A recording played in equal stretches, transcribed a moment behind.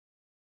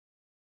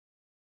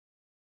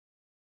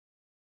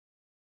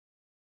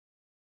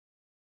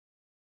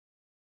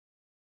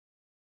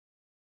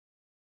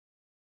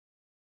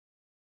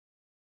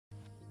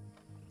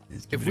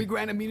If we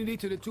grant immunity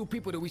to the 2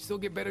 people, do we still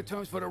get better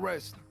terms for the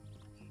rest?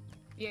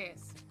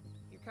 Yes.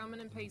 You're coming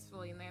in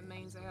peacefully, and that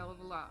means a hell of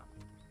a lot.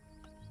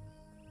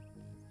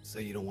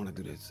 Say you don't want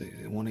to do that. Say,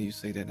 one of you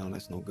say that. No,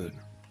 that's no good.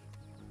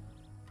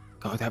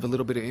 God, have a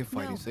little bit of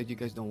infighting. No. Say you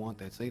guys don't want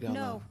that. Say that out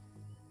No. loud.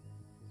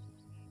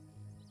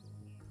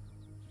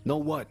 No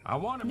what? I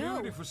want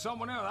immunity for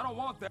someone else. I don't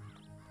want that.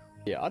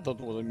 Yeah, I don't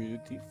want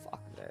immunity.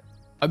 Fuck that.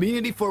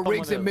 Immunity for Someone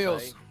Riggs and else,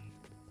 Mills. eh?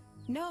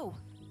 No.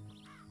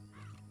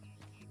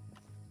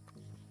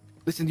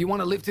 Listen, do you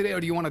want to live today or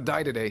do you want to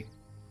die today?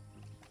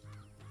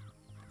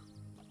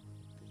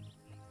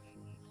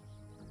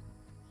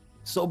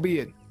 So be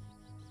it.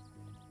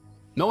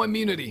 No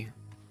immunity.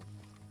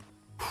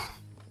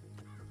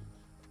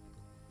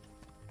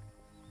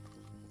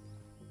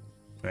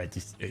 Right,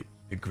 just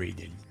agree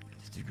then.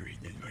 Just agree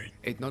then, right?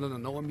 Hey,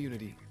 no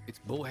immunity. It's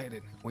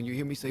bullheaded. When you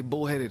hear me say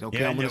bullheaded, okay,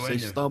 Yeah, I'm gonna I say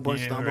know. stubborn,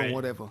 Yeah, stubborn, right.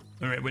 whatever. All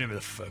right, whatever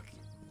the fuck.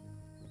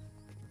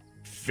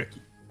 Fuck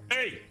you.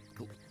 Hey!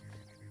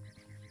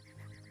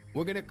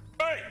 We're gonna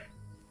Hey!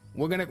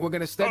 we're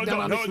gonna step Hold down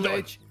on the hold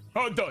sledge.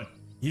 Hold on.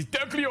 He's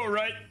definitely all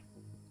right.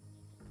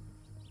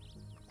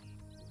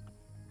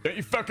 Don't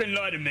you fucking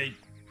lie to me.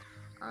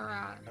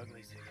 Alright.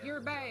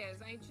 You're Bazz,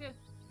 ain't you?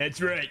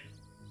 That's right.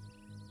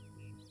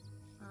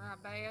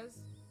 Alright, Bazz.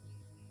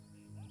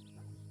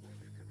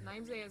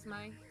 Name's Esme.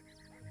 I'm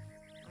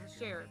a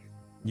sheriff.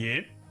 Yeah?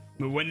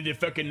 But one of the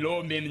fucking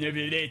lawmen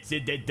over there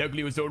said that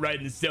Dougley was all right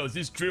in the cell. Is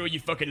this true or you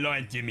fucking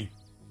lying to me?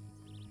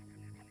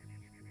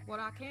 What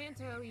I can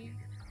tell you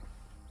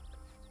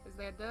is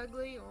that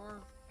Dougley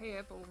or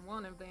Pep or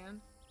one of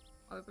them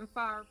opened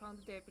fire upon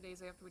the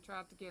deputies after we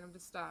tried to get them to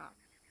stop.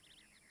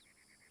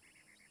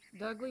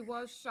 Dougley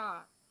was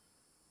shot.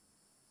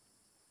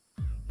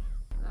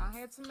 I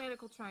had some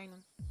medical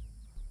training.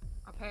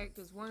 I packed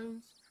his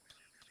wounds,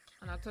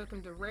 and I took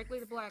him directly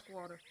to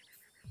Blackwater.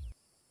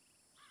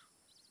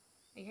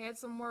 He had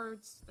some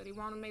words that he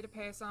wanted me to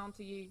pass on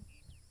to you,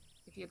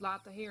 if you'd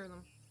like to hear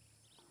them.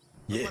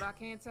 Yeah. What I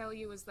can tell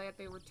you is that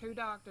there were 2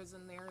 doctors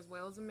in there as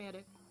well as a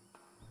medic.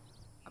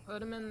 I put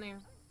them in there,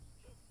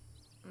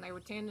 and they were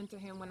tending to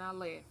him when I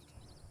left.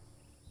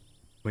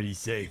 What did he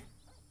say?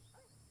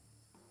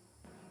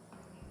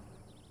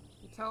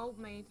 He told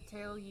me to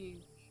tell you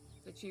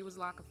that you was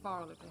like a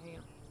father to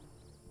him.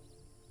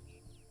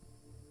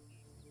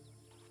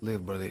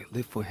 Live, brother.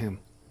 Live for him.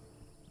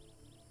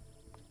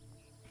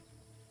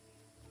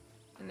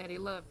 And that he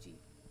loved you.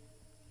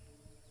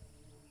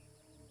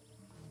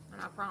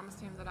 And I promised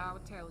him that I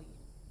would tell you.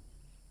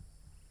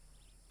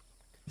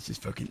 Let's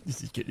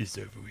just get this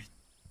over with.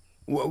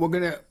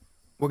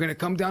 We're gonna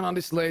come down on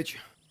this ledge.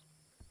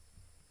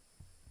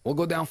 We'll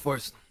go down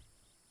first.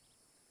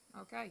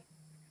 Okay.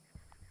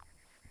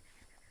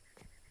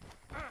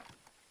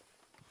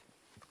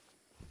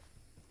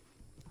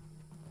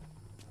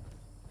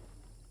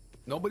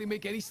 Nobody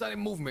make any sudden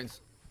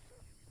movements.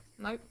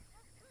 Nope.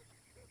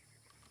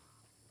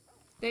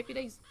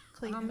 Deputies,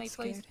 on me,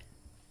 please.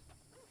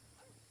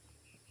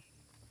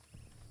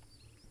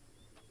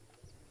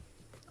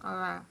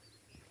 Alright.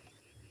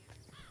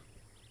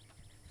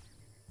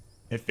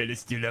 That fella's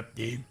still up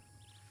there.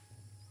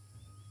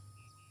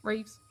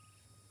 Reeves.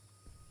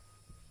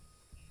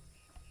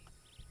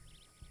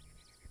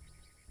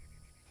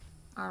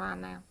 Alright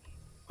now.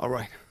 All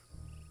right.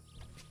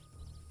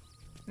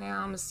 Now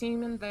I'm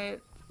assuming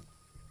that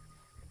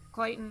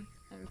Clayton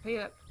and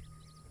Pip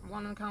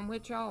want to come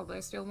with y'all.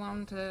 They still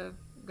want to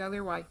go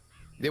their way.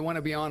 They want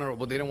to be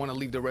honorable. They don't want to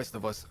leave the rest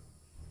of us.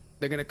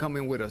 They're gonna come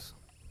in with us.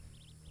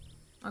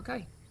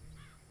 Okay.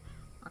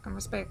 I can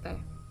respect that.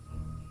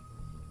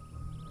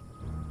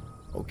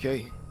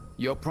 Okay.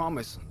 Your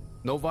promise.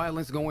 No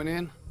violence going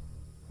in.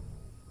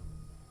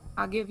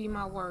 I'll give you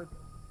my word.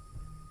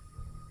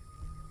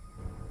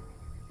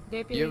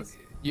 Deputies,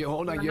 You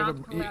hold on. you You are have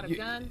not to pull out a you-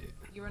 gun.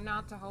 You are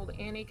not to hold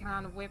any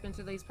kind of weapon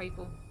to these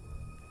people.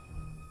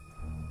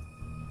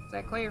 Is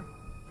that clear?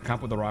 Come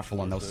up with a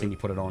rifle and they'll see you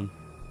put it on.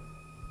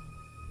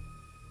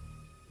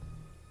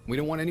 We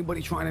don't want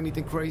anybody trying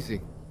anything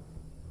crazy.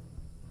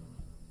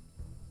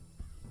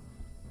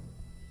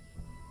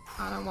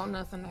 I don't want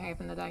nothing to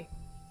happen today.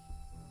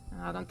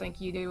 And I don't think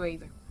you do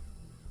either.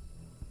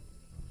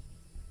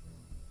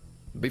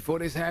 Before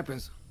this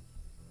happens,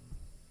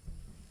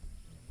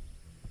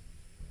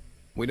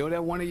 we know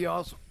that one of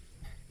y'all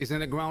is in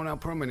the ground now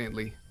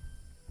permanently.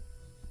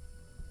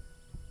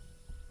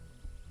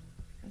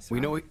 That's We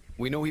right.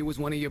 know he was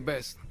one of your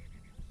best.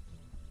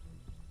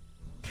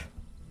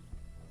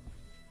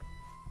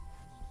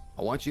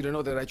 I want you to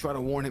know that I tried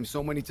to warn him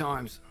so many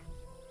times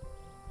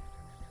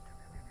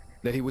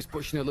that he was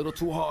pushing a little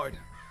too hard,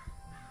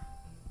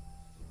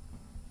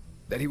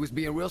 that he was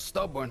being real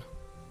stubborn,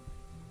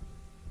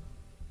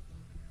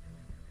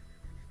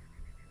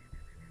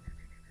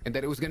 and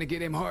that it was gonna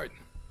get him hurt.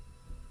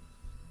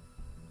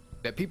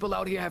 That people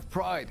out here have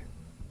pride,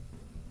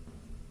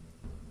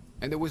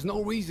 and there was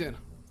no reason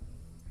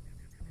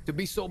to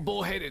be so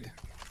bullheaded.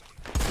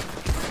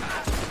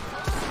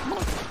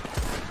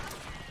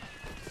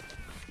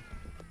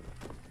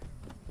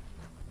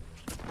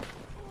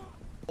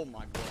 Oh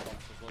my god.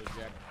 Hello,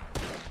 Jack.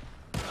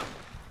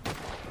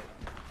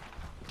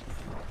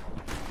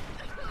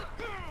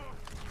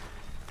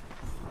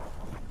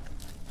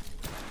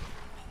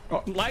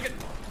 Oh, I'm lagging.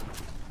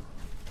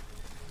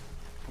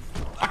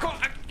 I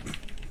can't.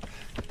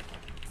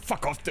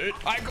 Fuck off, dude.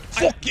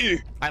 Fuck you.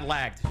 I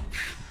lagged.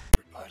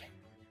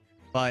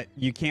 But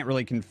you can't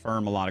really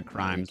confirm a lot of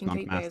crimes, you can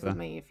keep Bazz Monkmaster. with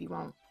me if you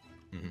want.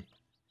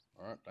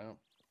 All right, down.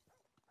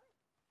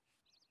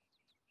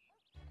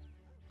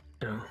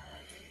 No.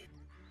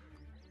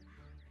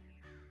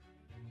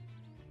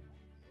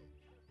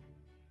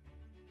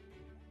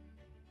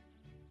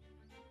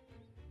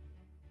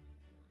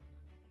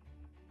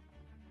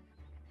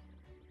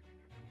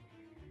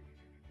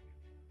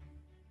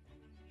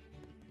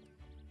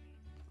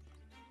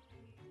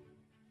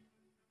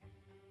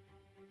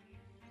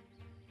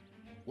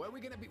 Where are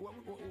we gonna be?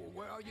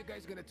 Where are you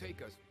guys gonna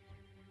take us?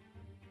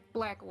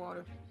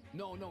 Blackwater.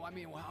 No, I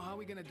mean, how are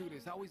we gonna do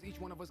this? How is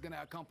each one of us gonna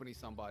accompany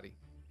somebody?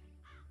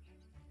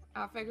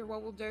 I figure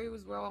what we'll do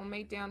is we'll all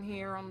meet down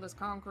here on this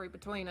concrete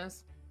between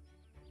us,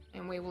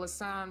 and we will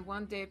assign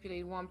one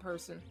deputy to one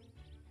person.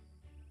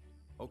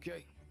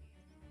 Okay.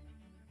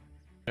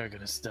 They're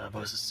gonna stop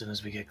us as soon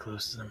as we get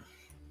close to them.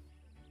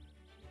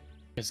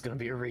 It's gonna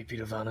be a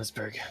repeat of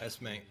Annesburg. That's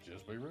me.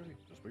 Just be ready.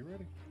 Just be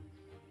ready.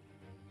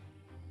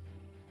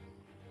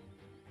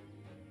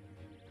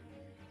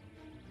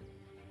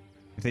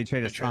 If they try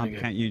to They're trying stop, to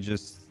get- can't you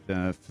just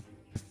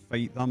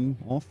fight them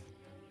off?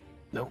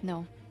 Nope.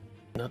 No.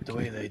 Not the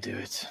way they do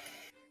it.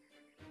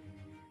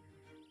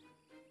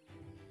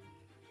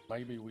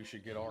 Maybe we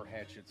should get our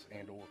hatchets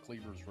and/or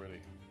cleavers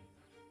ready.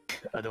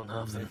 I don't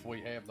have them. If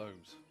we have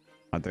those.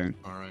 I don't.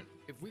 All right.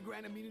 If we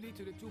grant immunity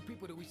to the 2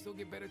 people, do we still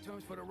get better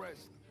terms for the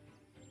rest?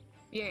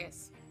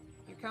 Yes,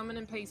 you're coming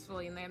in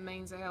peacefully, and that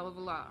means a hell of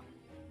a lot.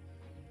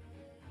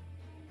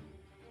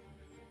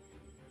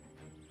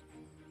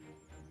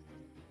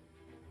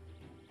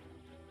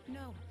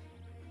 No.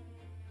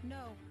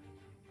 No.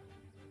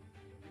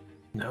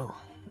 No.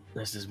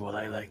 This is what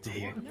I like to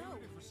hear. No.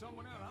 For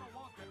someone else, I don't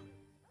want that.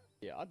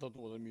 Yeah, I don't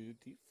want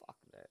immunity. Fuck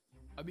that.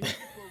 I mean,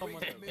 for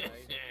Someone else, raising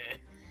right?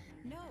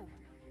 No.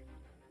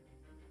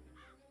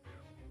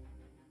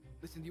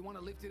 Listen, do you want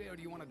to live today or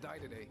do you want to die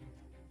today?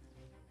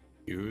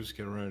 Hughes,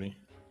 get ready.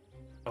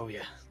 Oh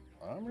yeah.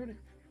 I'm ready.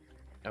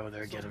 Oh,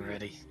 they're getting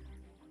ready.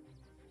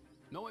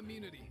 No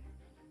immunity.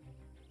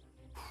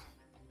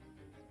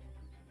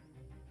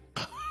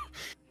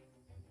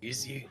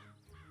 Easy.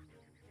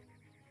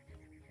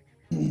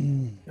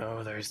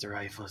 Oh, there's the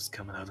rifles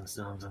coming out and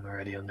some of them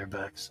already on their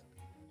backs.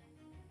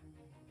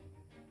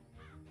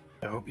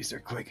 I hope these are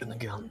quick in the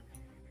gun.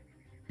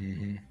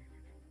 Mm-hmm.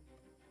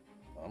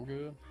 I'm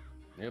good.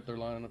 Yep, they're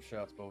lining up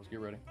shots, boys. Get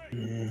ready.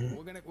 Mhm.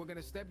 We're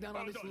gonna step down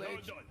on this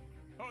ledge.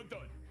 Hold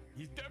on.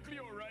 He's definitely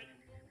alright.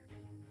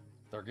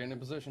 They're getting in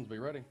positions. Be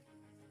ready.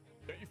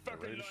 Don't you fucking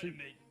Ready to lie to shoot.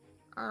 me.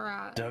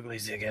 Alright.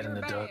 Douglas, you get in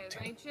You're the duck Bazz, too.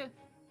 ain't you?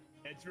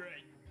 That's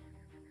right.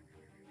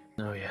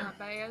 Oh yeah.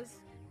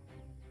 Bazz.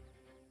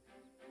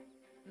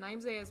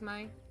 Name's Esme.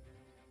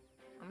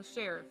 I'm a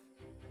sheriff.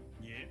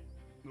 Yeah.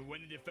 But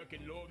one of the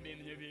fucking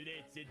lawmen over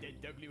there said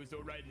that Dougley was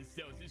alright in the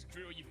cells. It's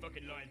true, you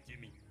fucking lying to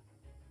me.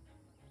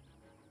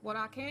 What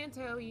I can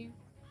tell you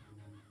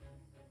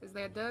is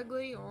that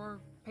Dougley or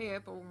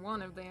Pep or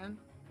one of them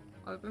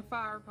opened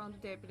fire upon the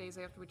deputies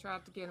after we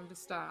tried to get them to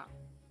stop.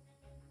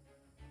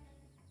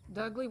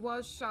 Dougley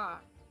was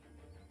shot.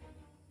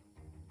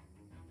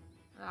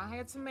 I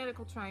had some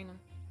medical training.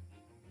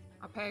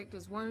 I packed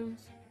his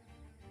wounds,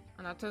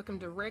 and I took him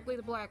directly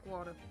to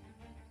Blackwater.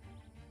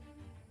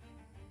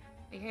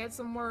 He had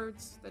some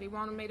words that he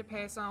wanted me to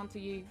pass on to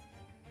you,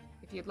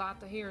 if you'd like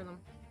to hear them.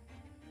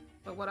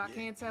 But what I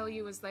can tell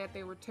you is that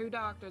there were 2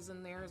 doctors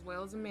in there as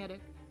well as a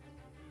medic.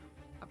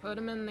 I put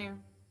them in there,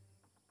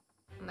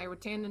 and they were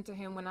tending to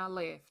him when I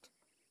left.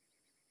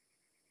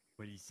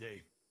 What do you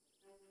say?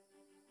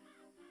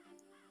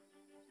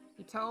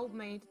 He told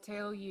me to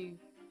tell you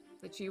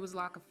that you was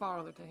like a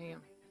father to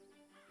him.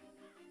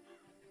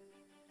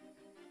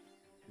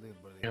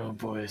 Live, brother. Oh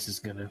boy, this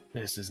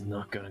is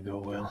not gonna go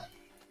well.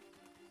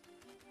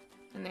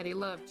 And that he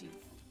loved you.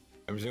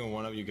 Every single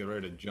one of you get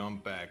ready to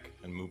jump back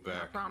and move I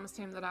back. promised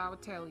him that I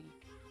would tell you.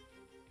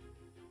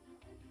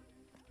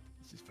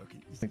 Let's just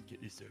fucking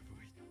get this over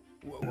with.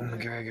 We're gonna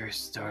McGregor, come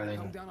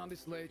starting. down on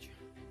this ledge.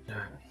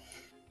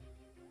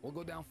 We'll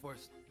go down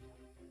first.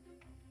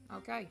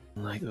 Okay.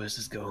 Like this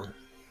is going.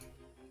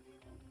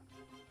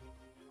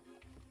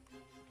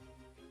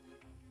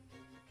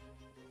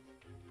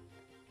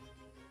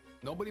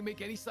 Nobody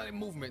make any sudden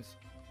movements.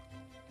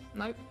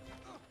 Nope.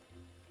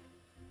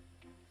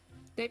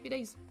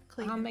 Deputies,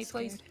 behind me,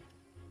 please.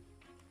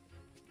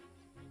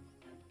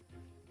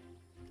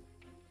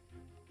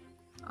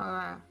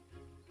 Alright.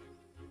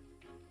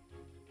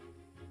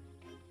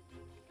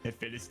 That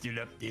fella's still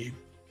up there.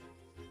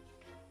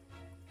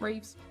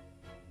 Reeves.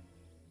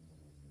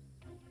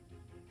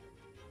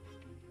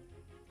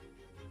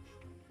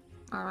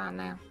 Alright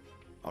now.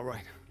 All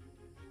right.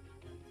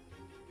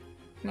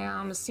 Now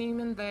I'm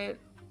assuming that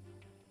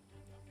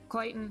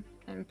Clayton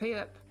and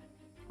Pip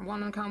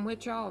Want to come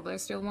with y'all. They're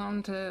still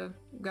wanting to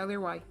go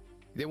their way.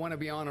 They want to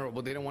be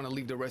honorable. They don't want to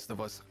leave the rest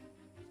of us.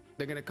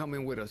 They're gonna come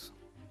in with us.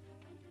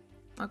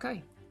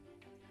 Okay.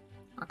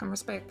 I can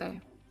respect that.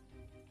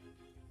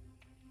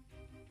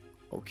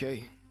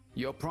 Okay.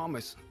 Your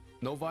promise.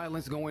 No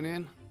violence going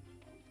in?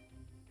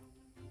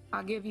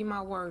 I give you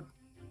my word.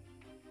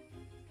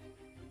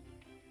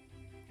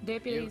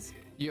 Deputies,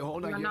 You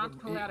hold you on. are you- not to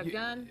pull out a you-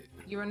 gun.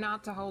 You are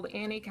not to hold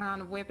any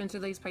kind of weapon to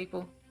these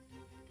people.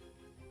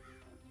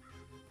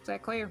 Is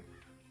that clear?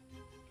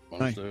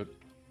 Understood.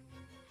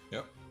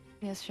 Yep.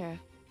 Yes, Sheriff.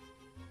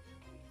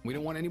 We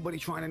don't want anybody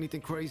trying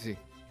anything crazy.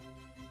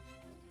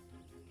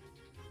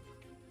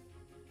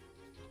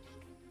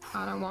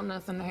 I don't want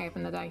nothing to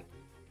happen today.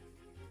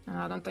 And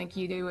I don't think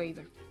you do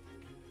either.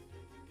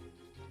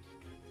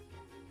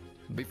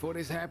 Before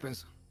this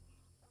happens,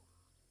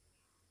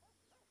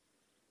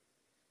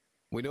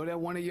 we know that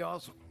one of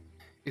y'all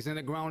is in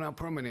the ground now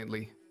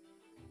permanently.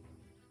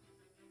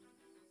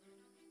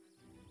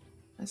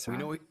 That's We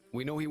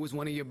right. know he was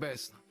one of your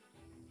best.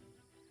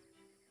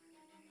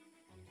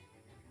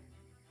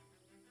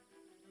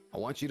 I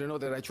want you to know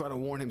that I tried to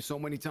warn him so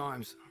many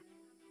times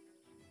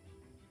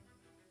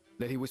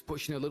that he was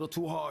pushing a little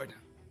too hard,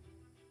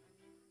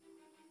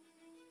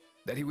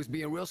 that he was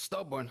being real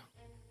stubborn,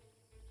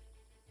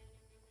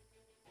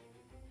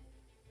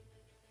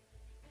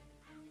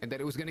 and that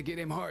it was gonna get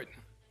him hurt.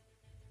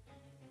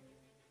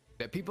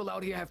 That people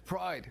out here have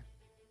pride,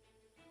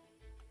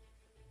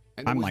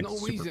 and there I'm was like no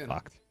super reason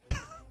fucked.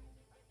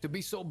 to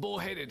be so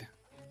bullheaded.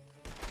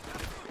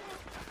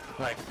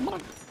 Like, come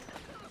on.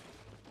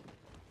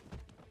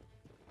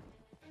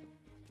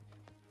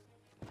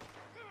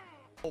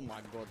 Oh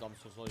my god, I'm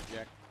so sorry,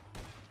 Jack.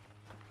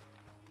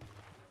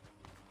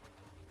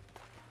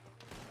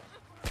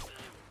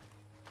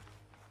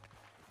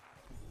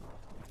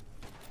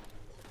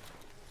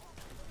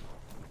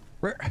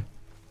 Where?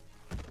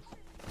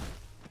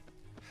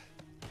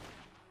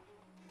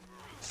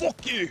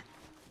 Fuck you!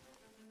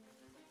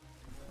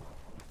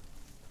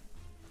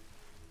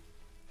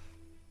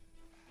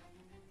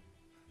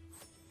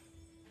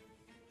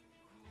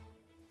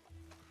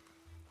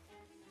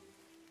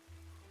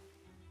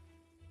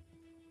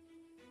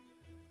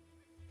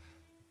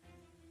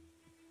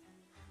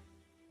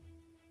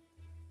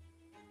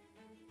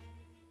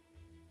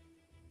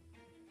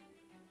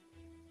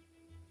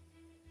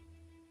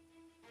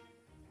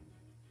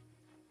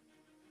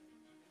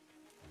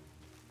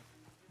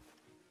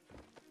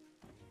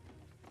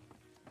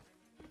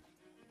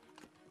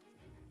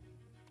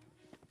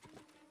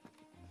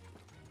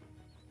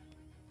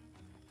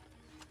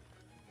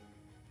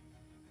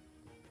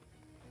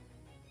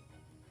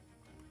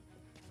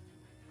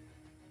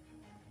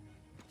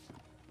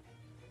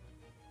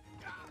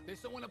 There's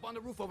someone up on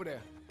the roof over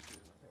there.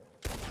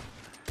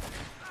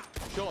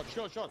 Shot,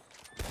 shot, shot.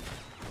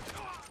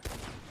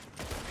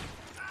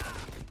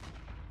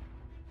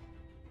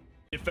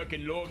 The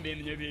fucking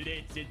lawman over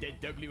there said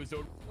that Dudley was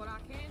all. What I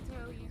can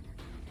tell you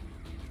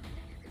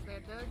is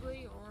that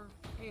Dudley or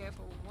Pep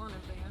or one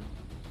of them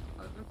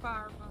opened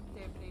fire upon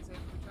the deputies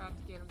after we tried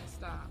to get them to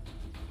stop.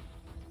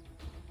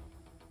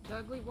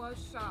 Dudley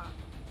was shot.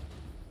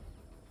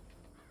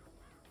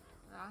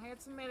 I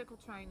had some medical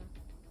training.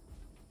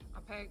 I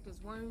packed his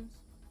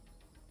wounds,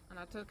 and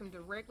I took him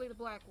directly to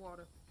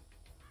Blackwater.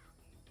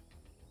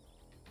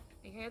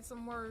 He had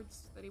some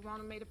words that he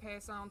wanted me to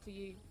pass on to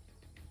you,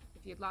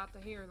 if you'd like to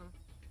hear them.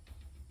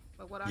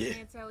 But what I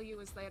can tell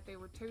you is that there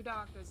were 2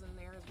 doctors in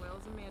there as well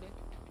as a medic.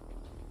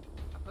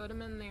 I put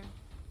them in there,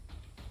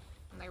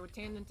 and they were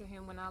tending to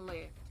him when I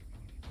left.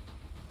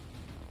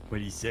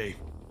 What'd he say?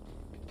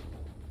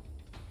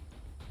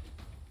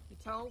 He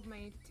told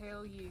me to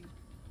tell you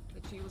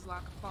that you was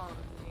like a father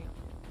to him.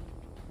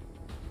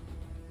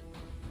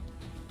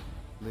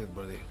 Live,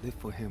 brother. Live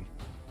for him.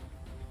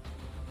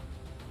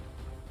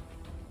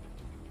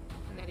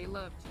 And that he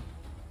loved you.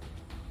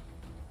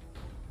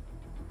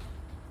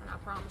 And I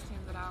promised him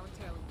that I would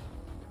tell him.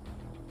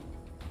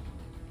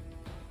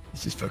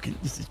 Let's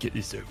just get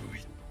this over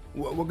with.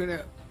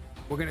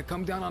 We're gonna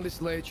come down on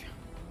this ledge.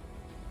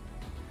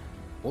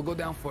 We'll go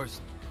down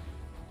first.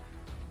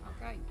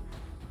 Okay.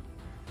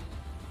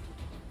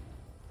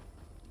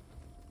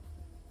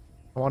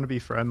 I want to be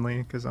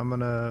friendly because I'm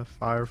gonna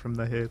fire from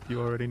the hip.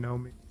 You already know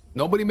me.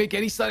 Nobody make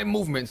any sudden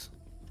movements.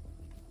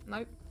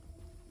 Nope.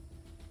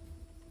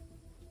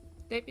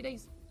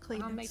 Deputies,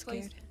 behind me,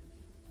 please. Scared.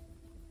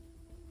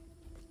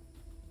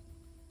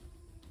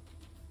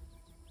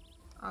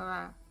 All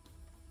right.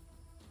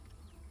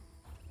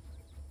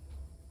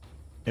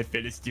 That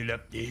fella's still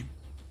up there.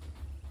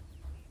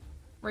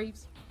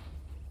 Reeves.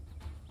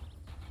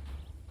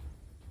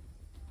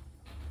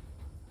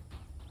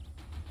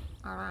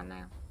 All right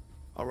now.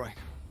 All right.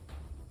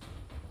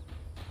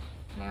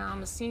 Now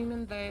I'm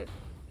assuming that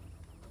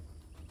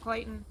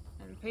Clayton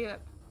and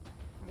Pip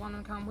want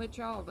to come with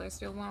y'all. They're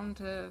still wanting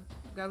to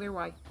go their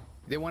way.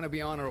 They want to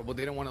be honorable.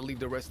 They don't want to leave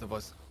the rest of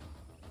us.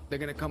 They're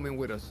gonna come in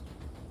with us.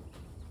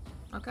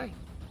 Okay.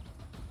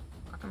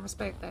 I can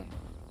respect that.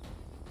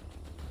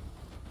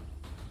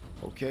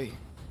 Okay.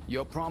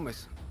 Your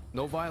promise.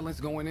 No violence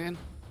going in?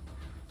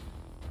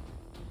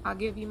 I'll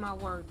give you my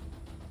word.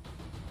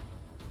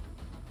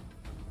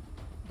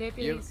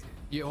 Deputies,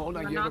 hold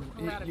on. you are You not ever, to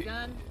pull out a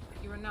gun.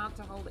 You are not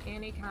to hold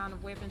any kind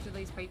of weapon to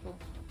these people.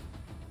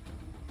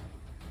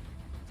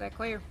 Is that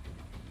clear?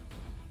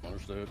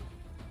 Understood.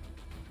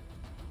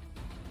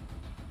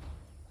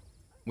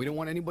 we don't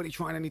want anybody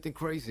trying anything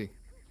crazy.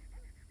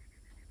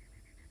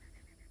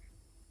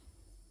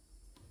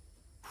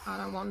 I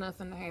don't want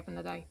nothing to happen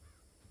today.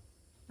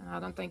 And I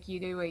don't think you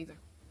do either.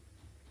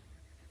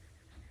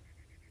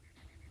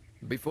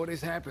 Before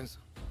this happens,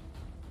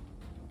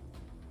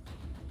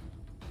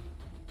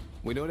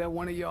 we know that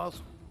one of y'all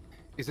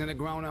is in the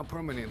ground now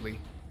permanently.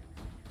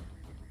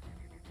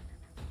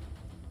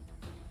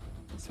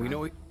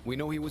 We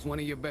know he was one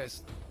of your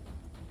best.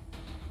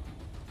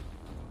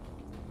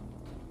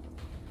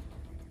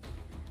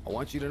 I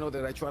want you to know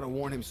that I tried to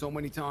warn him so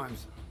many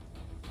times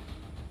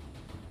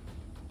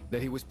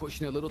that he was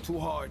pushing a little too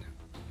hard,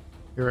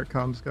 Here it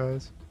comes,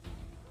 guys.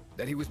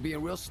 that he was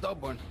being real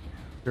stubborn.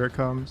 Here it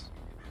comes.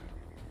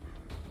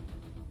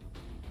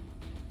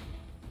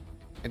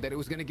 And that it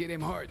was gonna get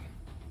him hurt.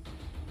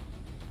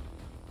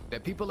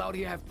 That people out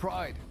here have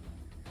pride.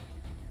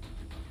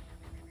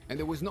 And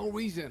there was no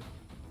reason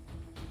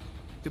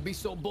to be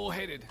so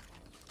bullheaded.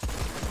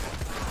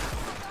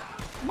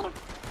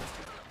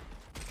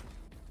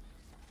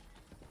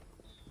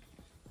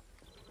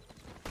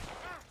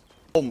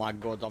 Oh my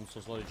god, I'm so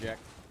sorry, Jack.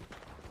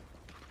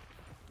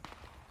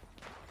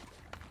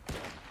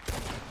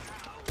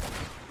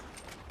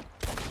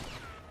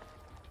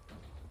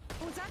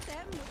 Was that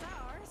them? Was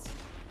that ours?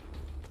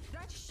 Did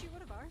I just shoot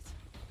one of ours?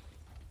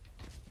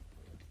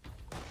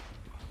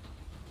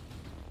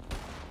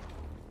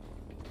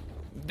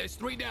 There's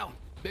three down.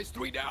 There's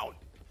three down.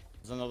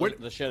 There's another,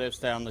 the sheriff's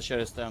down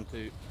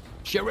too.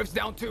 Sheriff's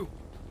down too.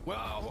 Where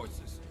are our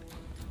horses?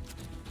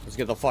 Let's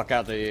get the fuck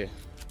out of here.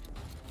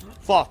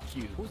 Fuck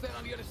you. Who's that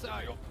on the other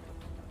side?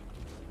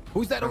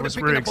 Who's that That over was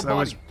there picking Riggs. up a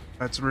body?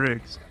 That's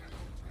Riggs.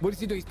 What is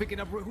he doing? He's picking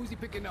up. Who's he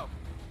picking up?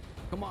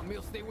 Come on,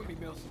 Mills, stay with me,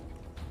 Mills.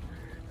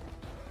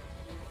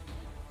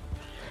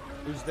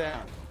 Who's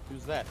down?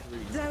 Who's that?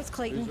 That was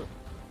Clayton.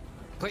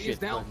 Clayton's Shit,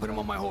 down. Clayton's Put him down.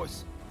 on my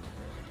horse.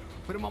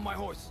 Put him on my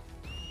horse.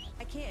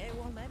 I can't. It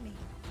won't let me.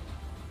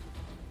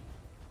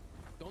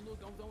 Don't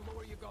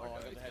lower your guard. Oh,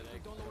 I got the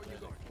headache. Don't lower your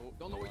guard. Oh,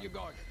 Don't lower your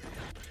guard.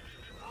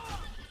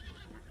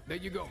 There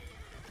you go.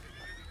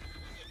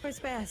 Where's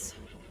Bazz?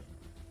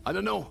 I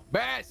don't know.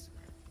 Bazz!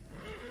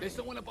 There's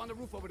someone up on the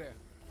roof over there.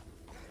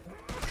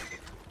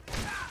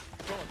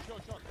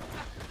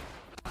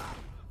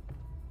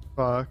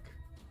 Fuck.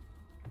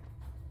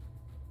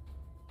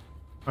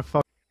 I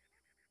fuck.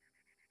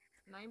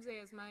 Name's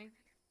Esme.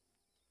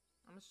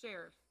 I'm a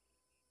sheriff.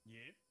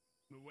 Yeah?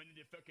 But one of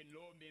the fucking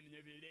lawmen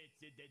over there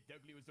said that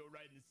Dudley was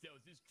alright in the cells.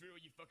 Is this true or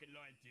you fucking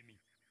lying to me?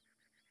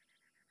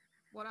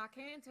 What I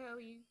can tell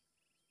you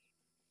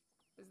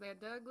is that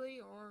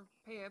Dudley or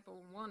Pep or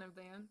one of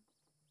them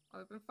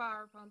opened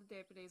fire upon the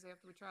deputies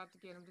after we tried to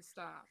get him to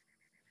stop.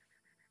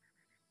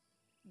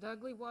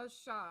 Dudley was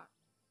shot.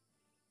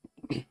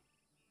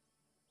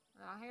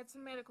 I had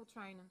some medical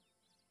training.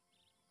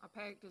 I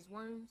packed his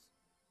wounds,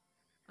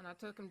 and I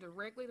took him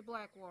directly to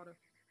Blackwater.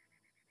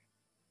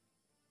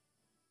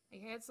 He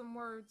had some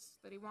words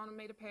that he wanted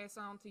me to pass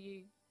on to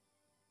you,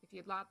 if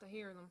you'd like to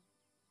hear them.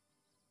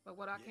 But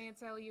what I can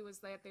tell you is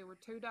that there were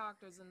 2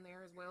 doctors in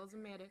there as well as a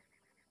medic.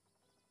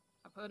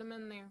 I put them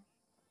in there,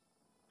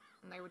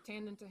 and they were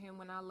tending to him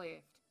when I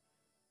left.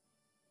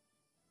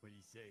 What do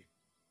you say?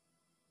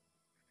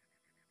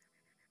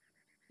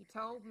 He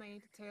told me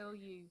to tell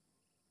you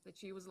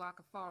that you was like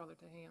a father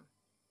to him.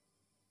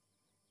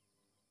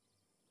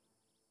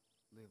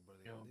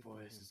 Oh boy,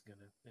 this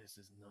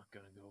is not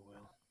gonna go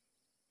well.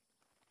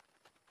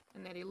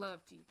 And that he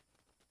loved you.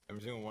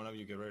 Every single one of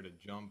you get ready to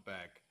jump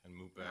back and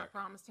move And I back.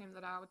 promised him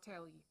that I would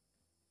tell you.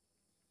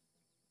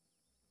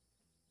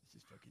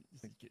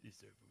 Let's get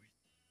this over with.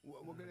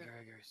 We're gonna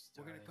McGregor's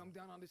we're gonna dying. come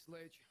down on this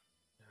ledge.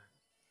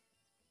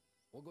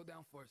 We'll go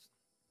down first.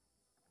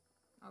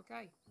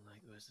 Okay. I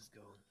like where this is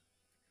going.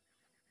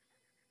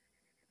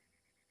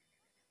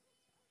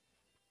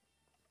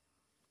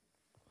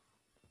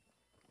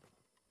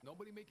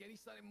 Nobody make any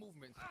sudden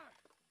movements.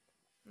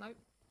 Nope.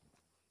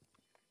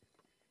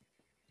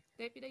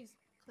 Deputies,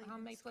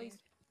 behind me, please.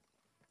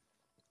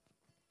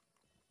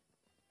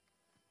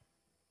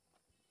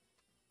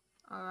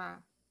 All right.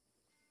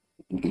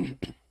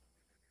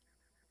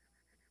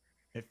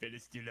 That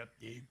fella's still up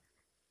there.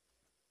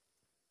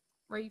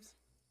 Reeves.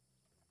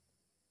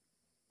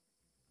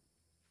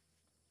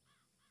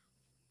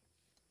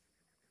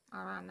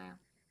 All right now.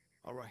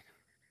 All right.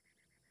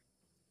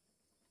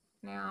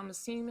 Now I'm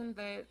assuming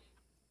that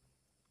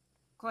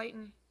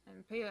Clayton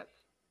and Pip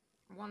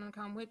want to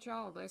come with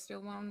y'all. They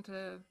still want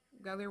to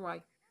go their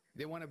way.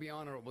 They want to be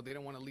honorable. They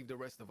don't want to leave the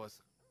rest of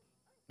us.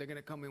 They're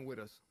gonna come in with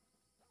us.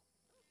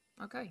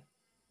 Okay.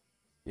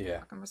 Yeah.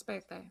 I can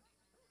respect that.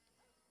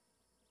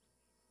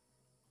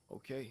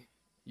 Okay.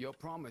 Your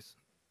promise.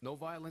 No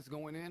violence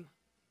going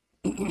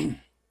in?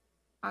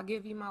 I'll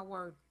give you my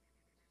word.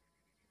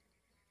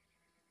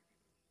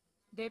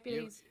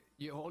 Deputies,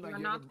 hold you on. are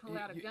not to pull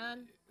out a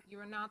gun. You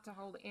are not to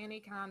hold any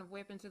kind of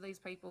weapon to these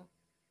people.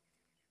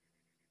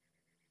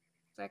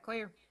 Is that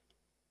clear?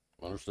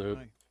 Understood.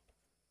 Aye.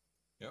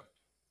 Yep.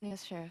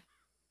 Yes, Sheriff.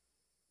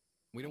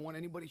 We don't want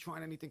anybody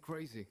trying anything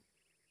crazy.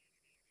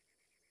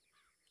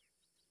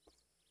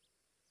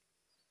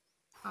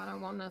 I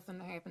don't want nothing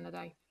to happen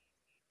today.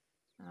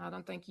 And I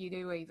don't think you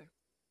do either.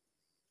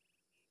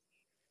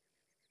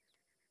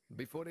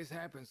 Before this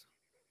happens,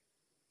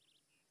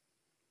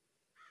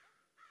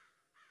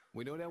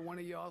 we know that one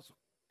of y'all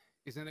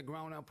is in the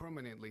ground now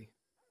permanently.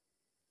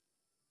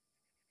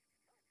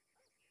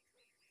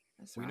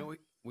 That's right.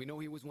 We know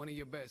he was one of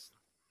your best.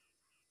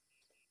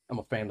 I'm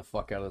gonna fan the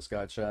fuck out of this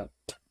guy, chat.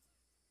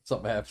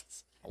 Something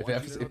happens.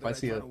 If I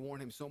see I tried to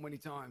warn him so many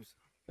times.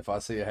 if I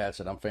see a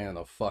hatchet, I'm fanning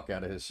the fuck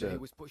out of his That he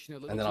shit. was pushing a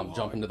little And then too I'm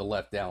jumping hard. to the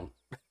left down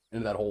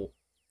into that hole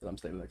that I'm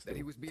standing next to. That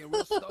he was being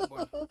real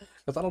stubborn.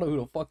 Because I don't know who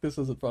the fuck this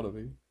is in front of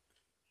me.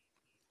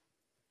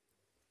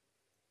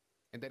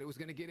 And that it was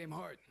gonna get him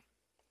hurt.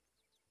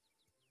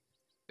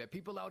 That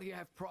people out here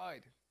have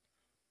pride.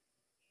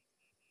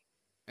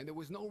 And there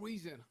was no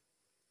reason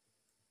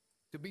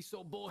to be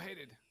so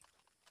bullheaded.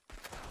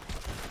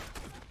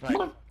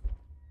 Right.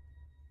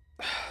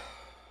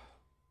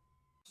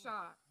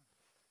 Shot.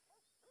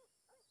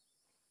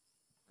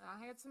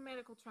 I had some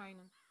medical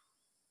training.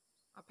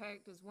 I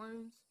packed his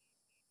wounds,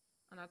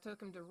 and I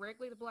took him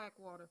directly to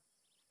Blackwater.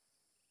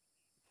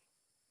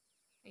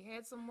 He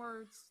had some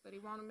words that he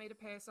wanted me to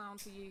pass on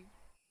to you,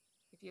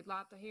 if you'd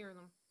like to hear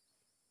them.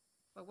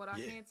 But what I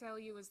can't tell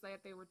you is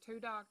that there were 2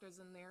 doctors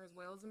in there as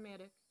well as a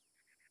medic.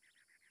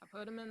 I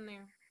put them in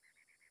there,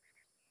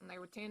 and they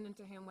were tending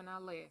to him when I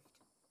left.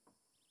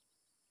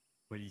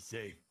 What do you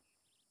say?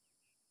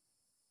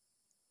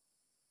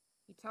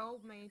 He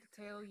told me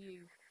to tell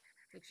you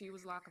that she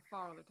was like a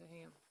father to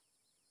him.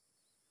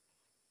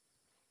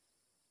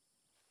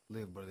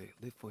 Live, brother.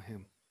 Live for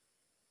him.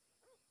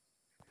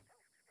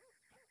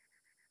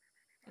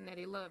 And that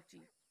he loved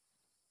you.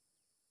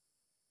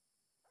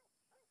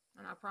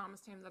 And I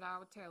promised him that I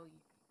would tell you.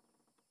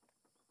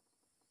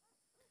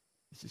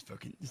 This is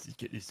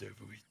get this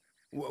over with.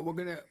 Well,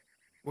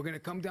 we're gonna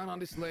come down on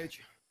this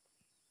ledge.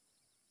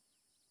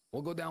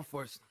 We'll go down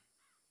first.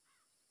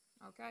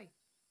 Okay.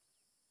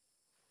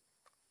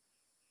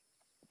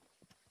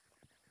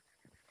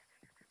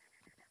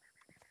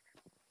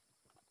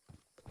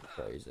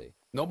 Crazy.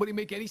 Nobody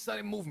make any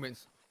sudden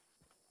movements.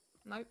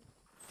 Nope.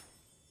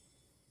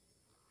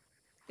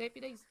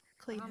 Deputies,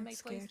 Clayton, behind I'm me,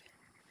 scared. please.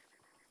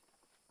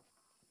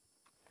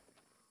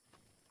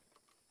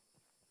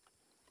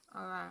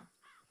 All right.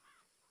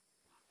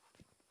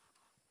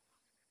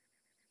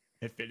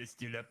 That fella's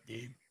still up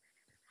there.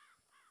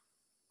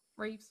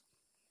 Reeves.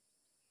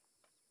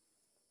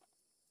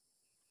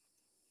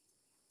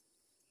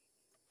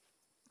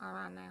 All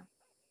right now.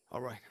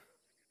 All right.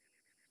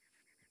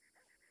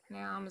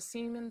 Now I'm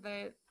assuming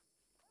that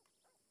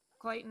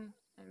Clayton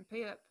and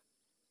Pip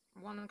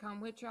want to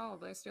come with y'all.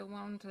 They still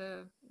want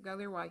to go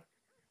their way.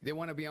 They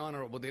want to be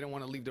honorable. They don't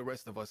want to leave the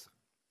rest of us.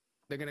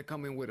 They're gonna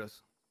come in with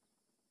us.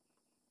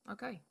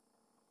 Okay.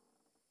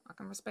 I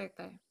can respect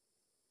that.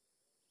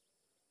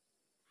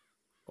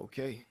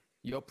 Okay.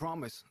 Your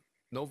promise.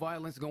 No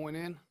violence going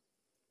in.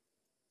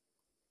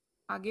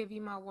 I give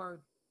you my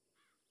word.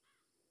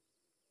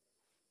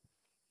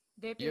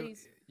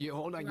 Deputies,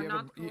 Hold on. you are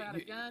not to pull out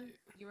a gun.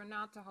 You are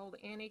not to hold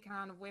any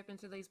kind of weapon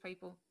to these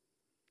people.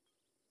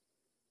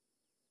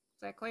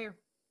 Is that clear?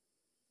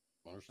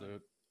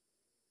 Understood.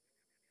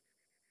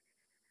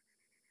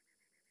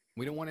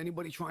 We don't want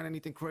anybody trying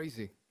anything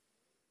crazy.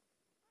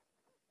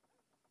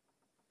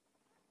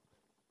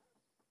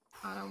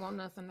 I don't want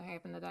nothing to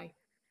happen today.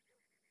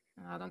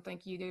 And I don't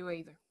think you do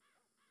either.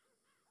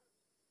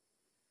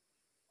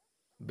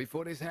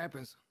 Before this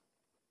happens,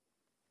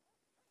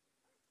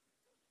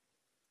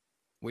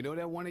 we know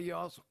that one of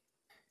y'all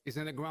is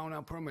in the ground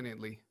now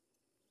permanently.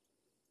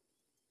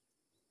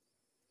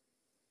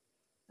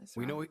 That's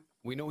We right.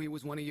 know he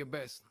was one of your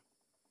best.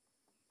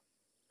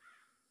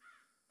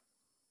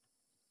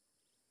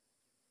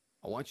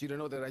 I want you to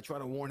know that I tried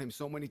to warn him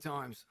so many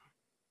times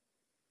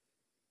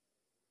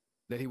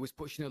that he was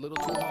pushing a little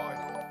too hard.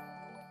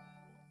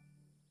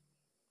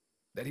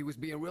 That he was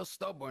being real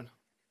stubborn.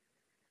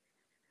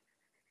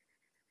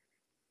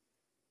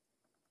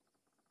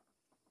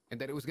 And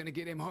that it was gonna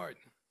get him hurt.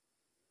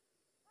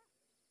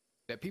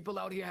 That people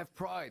out here have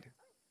pride.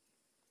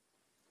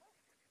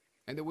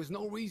 And there was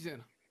no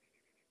reason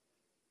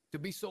to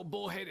be so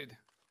bullheaded.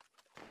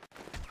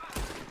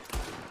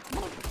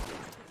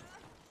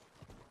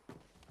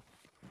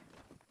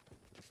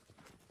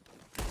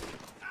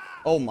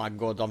 Oh my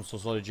god, I'm so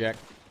sorry, Jack.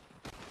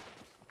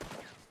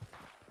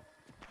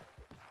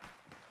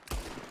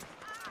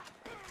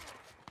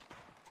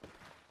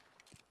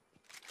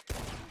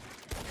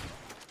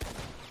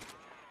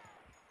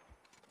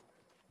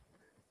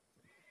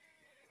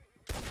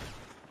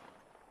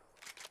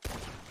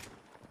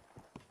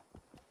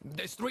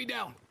 There's 3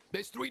 down.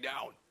 There's 3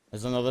 down.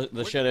 There's another.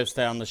 The sheriff's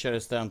down. The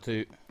sheriff's down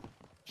too.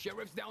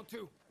 Sheriff's down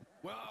too.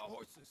 Where are our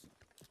horses?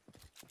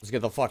 Let's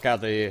get the fuck out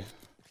of here.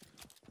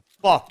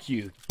 Fuck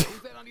you.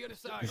 Who's that on the other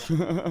side?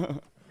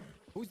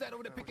 Who's that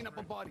over there picking up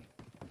a body?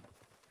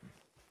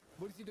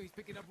 What does he do? He's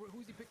picking up.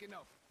 Who's he picking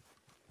up?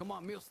 Come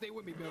on, Mills, stay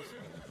with me, Mills.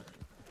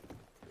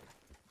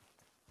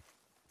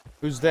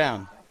 Who's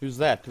down? Who's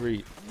that?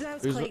 Three. That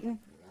was Who's Clayton.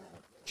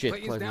 Shit,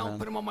 Clayton's Clayton down.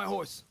 Put him on my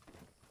horse.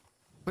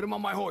 Put him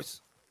on my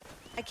horse.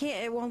 I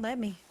can't. It won't let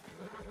me.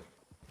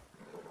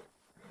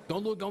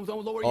 Don't lower your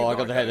guard. Oh, I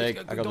got the headache.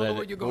 I got the Don't lower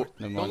headache. your guard. Oh,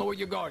 never Don't mind. lower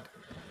your guard.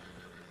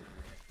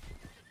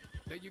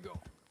 There you go.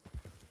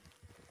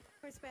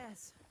 Where's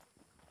Bazz?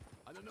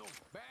 I don't know.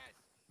 Bad.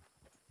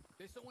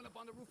 There's someone up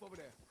on the roof over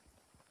there.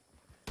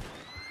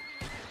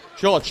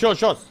 Shots, shots,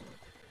 shots.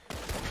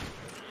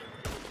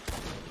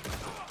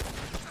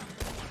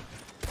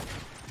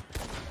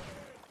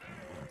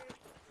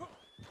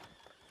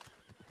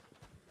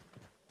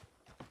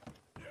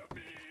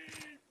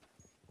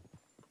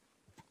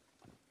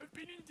 I've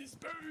been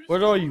indisposed.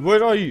 Where are you?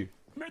 Where are you?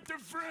 Met a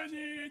friend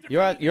here.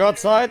 You're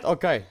outside?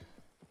 Okay.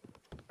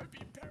 I've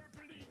been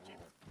paraplegic.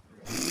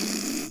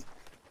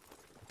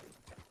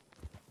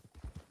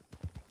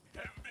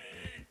 Help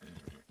me.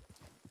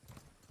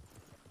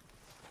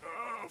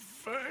 Oh,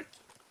 fuck.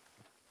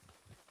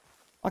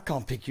 I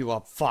can't pick you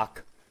up.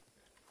 Fuck.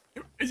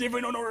 Is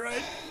everyone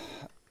alright?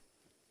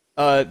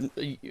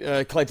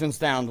 Clayton's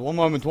down. One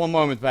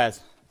moment,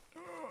 Baz.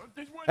 Oh,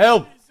 there's one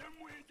Help! here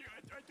somewhere.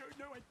 I don't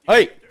know. Hey!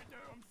 I don't know.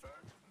 I'm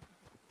fucked.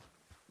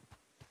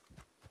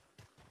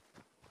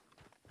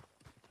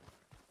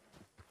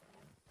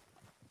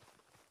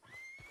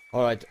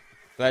 Alright.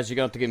 Baz, you're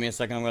gonna have to give me a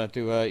second. I'm gonna have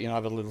to,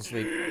 have a little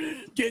sleep.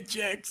 Get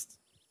checked.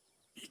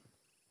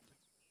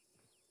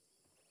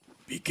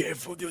 Be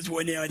careful, there's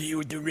one out here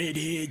with the red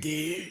hair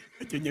there.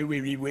 I don't know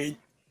where he went.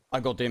 I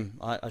got him.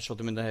 I shot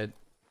him in the head.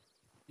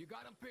 You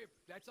got him, Pip.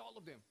 That's all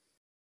of them.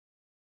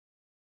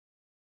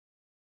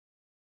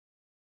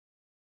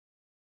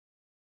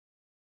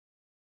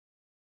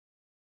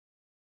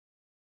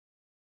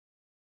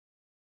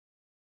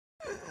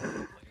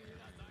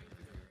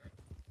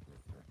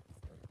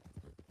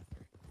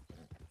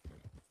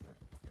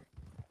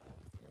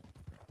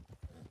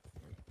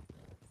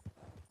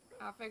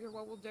 I figure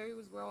what we'll do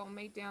is we'll all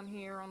meet down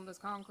here on this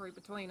concrete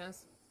between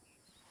us,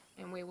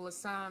 and we will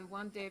assign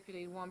one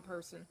deputy to one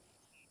person.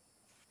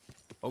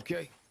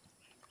 Okay.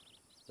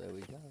 There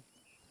we go.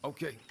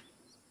 Okay.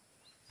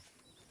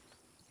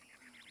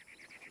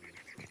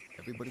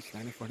 Everybody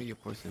stand in front of your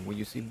person. When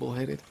you see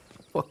bullheaded,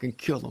 fucking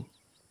kill him.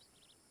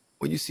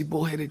 When you see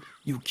bullheaded,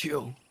 you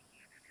kill.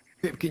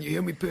 Pip, can you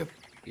hear me, Pip?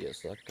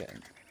 Yes, I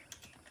can.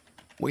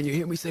 When you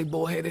hear me say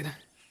bullheaded,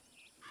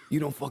 you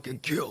don't fucking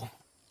kill.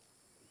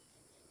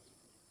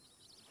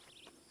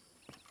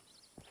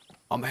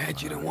 I'ma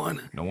head you to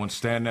one No one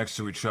stand next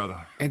to each other.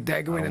 and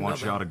dagger I in don't want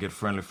y'all another. to get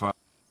friendly fire.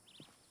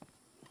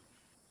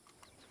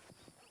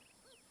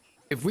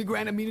 If we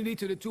grant immunity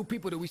to the two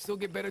people, do we still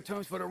get better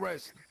terms for the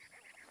rest?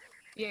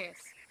 Yes,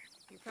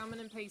 you're coming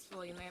in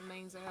peacefully, and that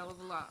means a hell of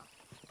a lot.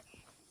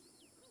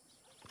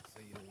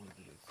 Say you don't want to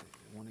do that. Say,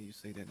 one of you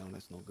say that. No,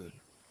 that's no good.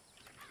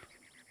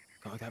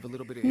 God, have a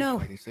little bit of No.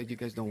 infighting. Say you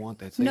guys don't want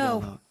that. Say No.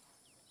 that out loud.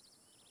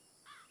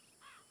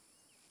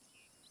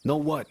 No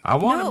what? I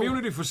want No.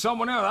 immunity for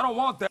someone else. I don't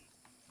want that.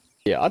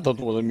 Yeah, I don't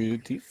want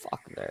immunity.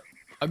 Fuck that.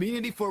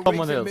 Immunity for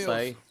Someone Riggs and else,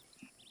 Mills. eh?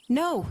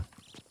 No.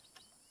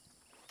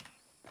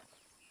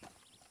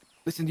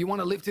 Listen, do you want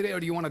to live today or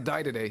do you want to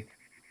die today?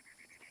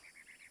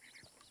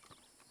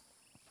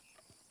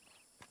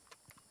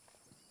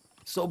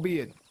 So be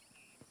it.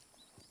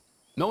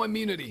 No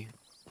immunity.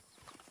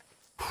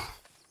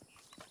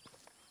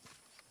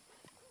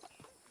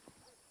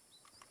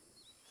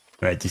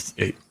 Alright, just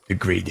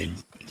agree then.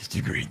 Just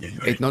agree then.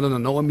 Hey,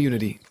 no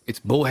immunity. It's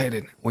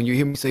bullheaded. When you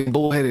hear me say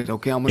bullheaded,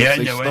 okay, I'm gonna Yeah, I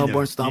say know, I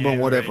know. stubborn, Yeah,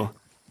 whatever.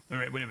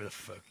 Alright, whatever the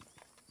fuck.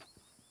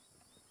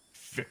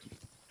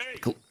 Hey!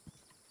 Cl-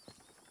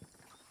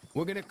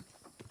 We're gonna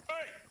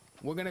Hey!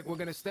 we're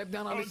gonna step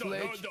down on Hold this on,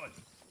 ledge.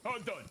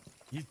 hold on.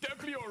 He's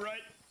definitely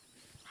alright.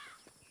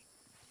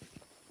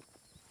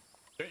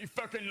 Don't you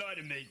fucking lie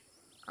to me.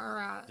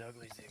 Alright.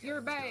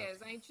 You're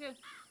Bazz, ain't you?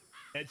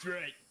 That's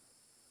right.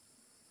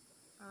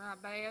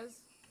 Alright, Bazz.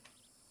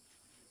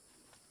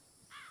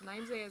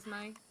 Name's Esme.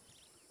 I'm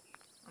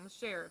a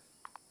sheriff.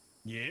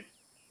 Yeah?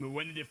 Well,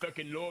 one of the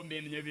fucking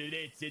lawmen over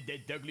there said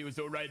that Dudley was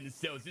alright in the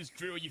cells. Is this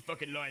true or you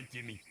fucking lying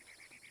to me?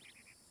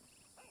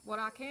 What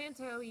I can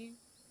tell you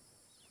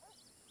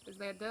is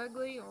that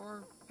Dudley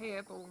or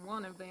Pip or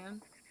one of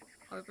them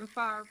opened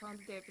fire upon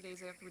the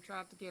deputies after we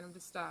tried to get them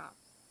to stop.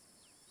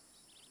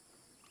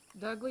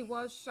 Dudley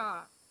was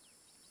shot.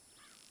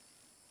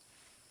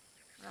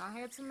 I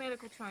had some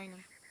medical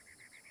training.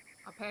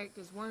 I packed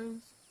his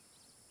wounds,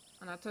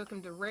 and I took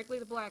him directly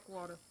to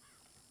Blackwater.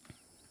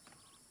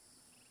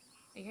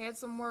 He had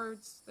some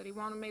words that he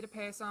wanted me to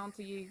pass on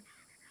to you,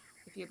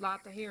 if you'd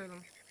like to hear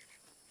them.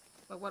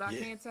 But what I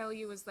can tell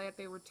you is that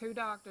there were 2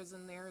 doctors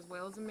in there as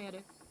well as a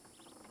medic.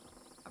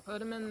 I put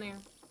them in there,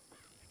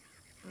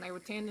 and they were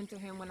tending to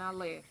him when I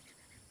left.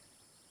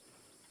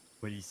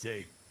 What do you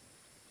say?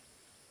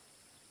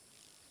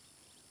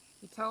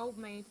 He told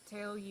me to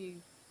tell you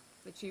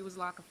that you was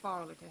like a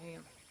father to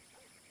him.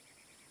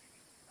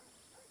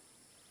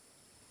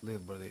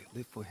 Live, brother.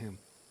 Live for him.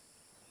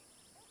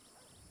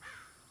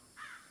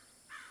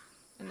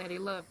 And that he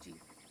loved you.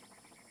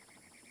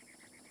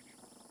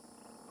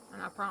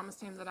 And I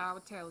promised him that I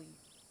would tell you.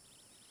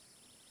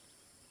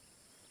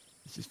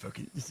 Let's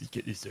just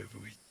get this over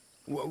with.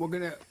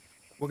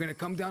 We're gonna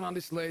come down on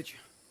this ledge.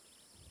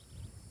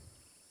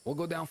 We'll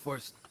go down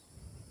first.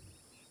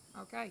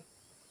 Okay.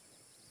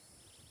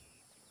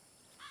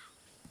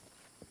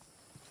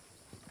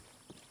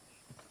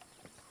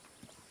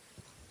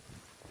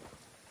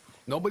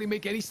 Nobody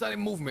make any sudden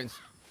movements.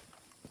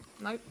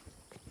 Nope.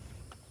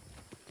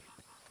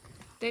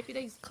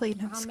 Deputies, Clean,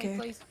 I'm behind me, scared.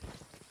 please.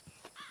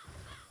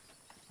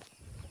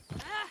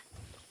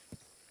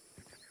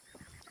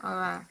 All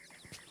right.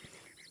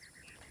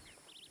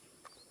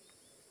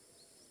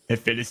 That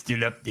fella's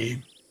still up there.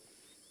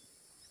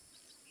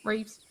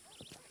 Reeves.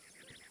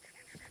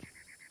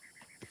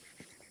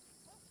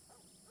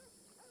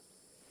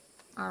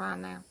 All right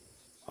now.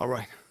 All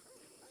right.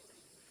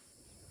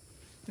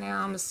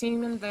 Now I'm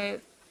assuming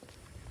that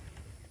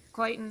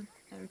Clayton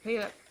and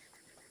Pitt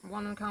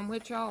want to come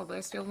with y'all.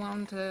 They still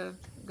want to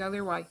go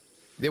their way.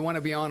 They want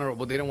to be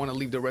honorable. They don't want to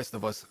leave the rest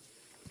of us.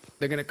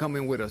 They're gonna come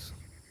in with us.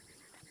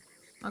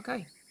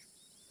 Okay.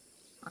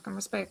 I can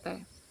respect that.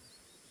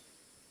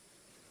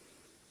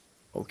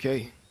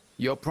 Okay.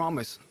 Your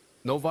promise.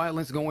 No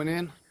violence going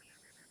in.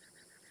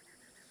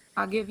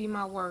 I'll give you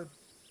my word.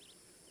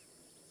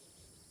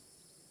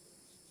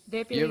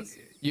 Deputies,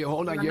 You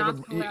hold on. you are You not ever,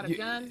 to pull out a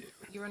gun.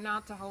 You are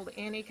not to hold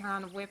any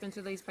kind of weapon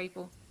to these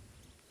people.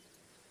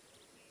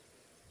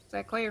 Is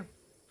that clear?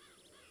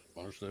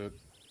 Understood.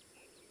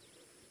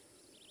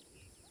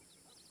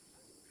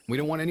 We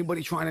don't want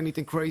anybody trying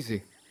anything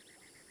crazy.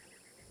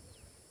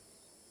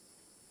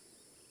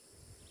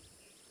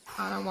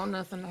 I don't want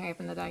nothing to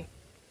happen today.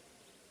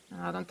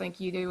 And I don't think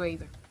you do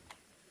either.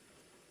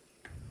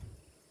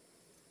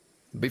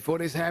 Before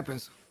this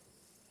happens,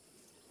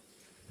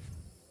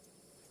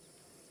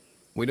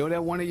 we know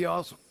that one of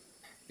y'all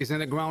is in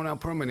the ground now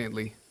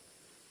permanently.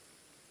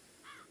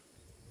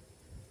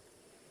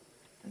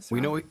 That's We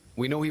right.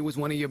 know he was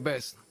one of your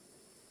best.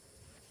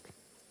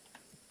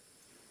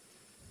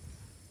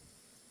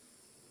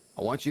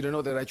 I want you to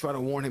know that I tried to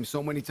warn him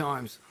so many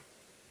times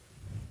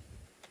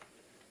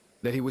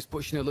that he was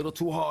pushing a little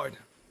too hard,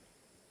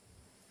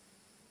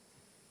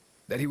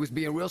 that he was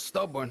being real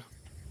stubborn,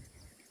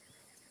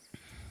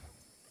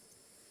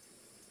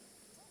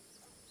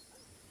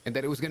 and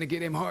that it was going to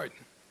get him hurt.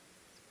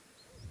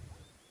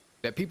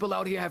 That people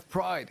out here have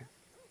pride,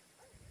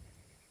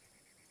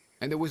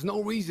 and there was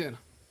no reason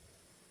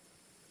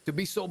to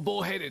be so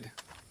bullheaded.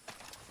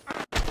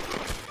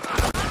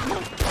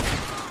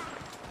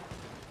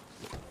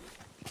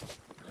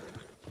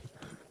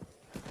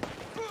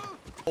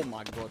 Oh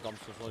my god, I'm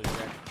so sorry,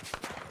 Jack.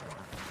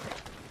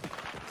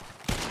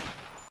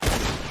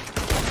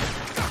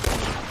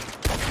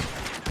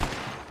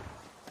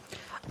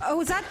 Oh,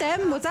 was that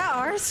them? Was that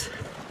ours?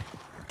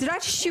 Did I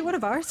just shoot one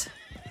of ours?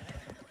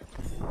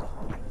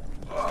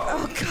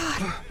 Oh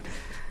god.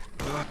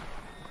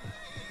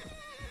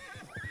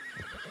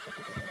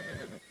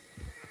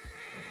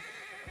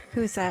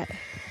 Who's that?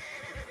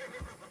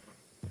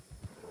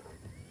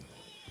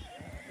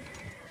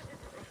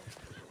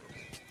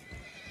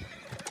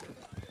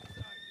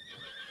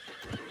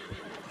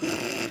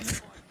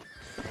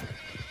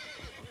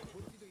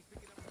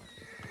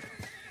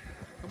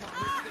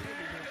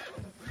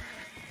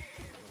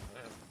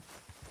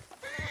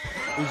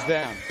 Who's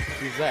down?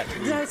 Who's that?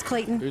 That was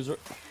Clayton. Who's...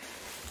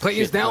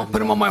 Clayton's Shit, down.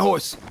 Put him on my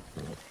horse.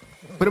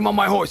 Put him on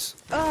my horse.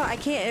 Oh, I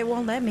can't. It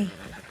won't let me.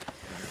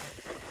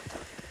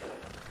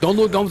 Don't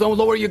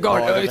lower your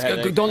guard. Oh, I got a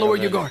headache. Don't I got lower a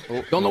your headache.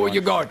 guard. Oh, Don't lower hold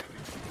your on. guard.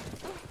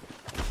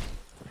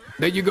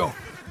 There you go.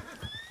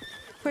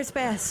 Where's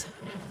Bazz?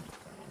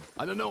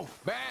 I don't know.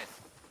 Bad.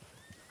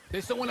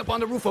 There's someone up on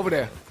the roof over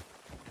there.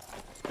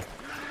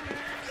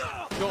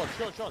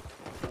 Shot.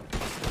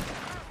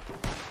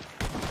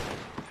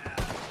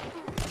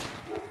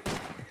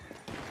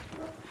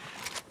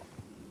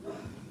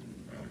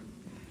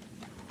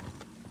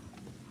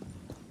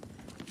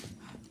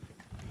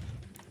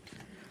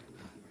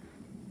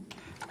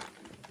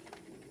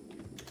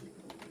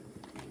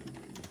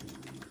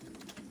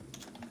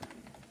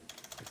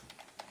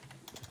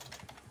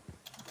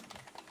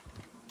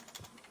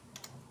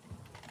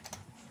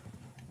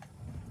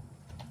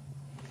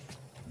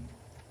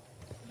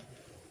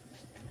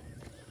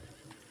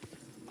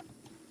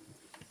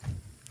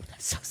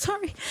 So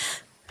sorry.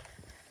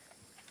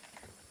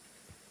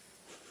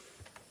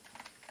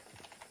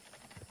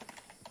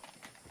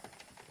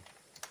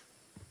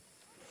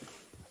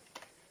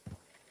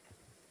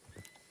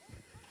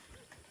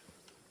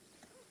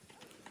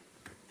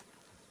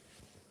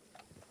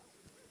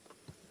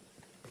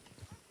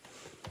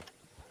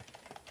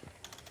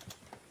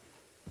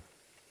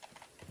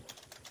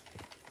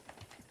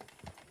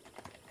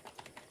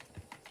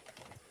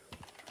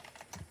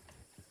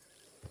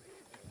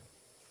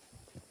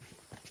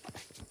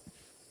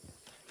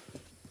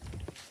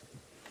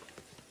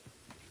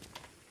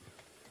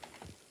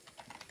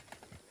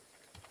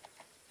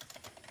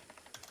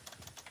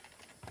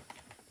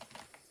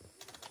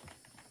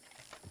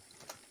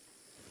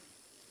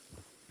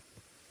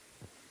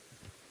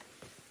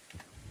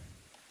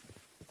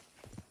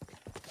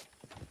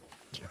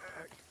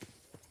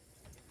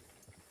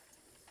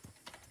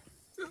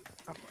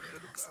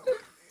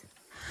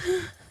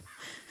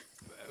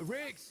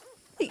 Riggs,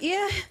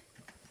 Yeah.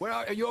 where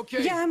are you?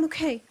 Okay? Yeah, I'm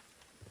okay.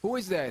 Who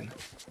is that?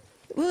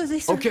 Who is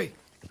this? Okay,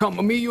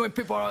 come. Me, you, and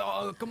Pip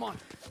are. Come on.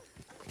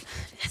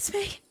 That's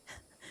me.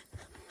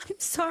 I'm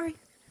sorry.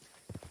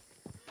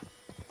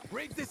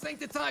 Riggs, this ain't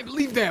the time.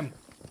 Leave them.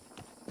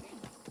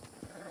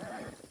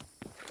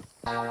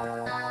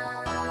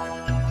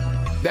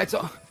 That's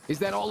all. Is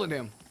that all of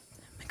them?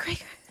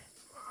 McGregor.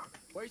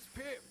 Where's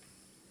Pip?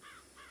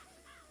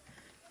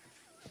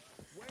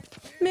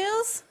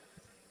 Mills?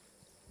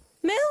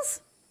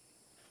 Mills?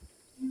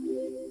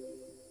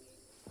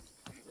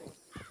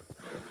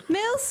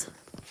 Mills?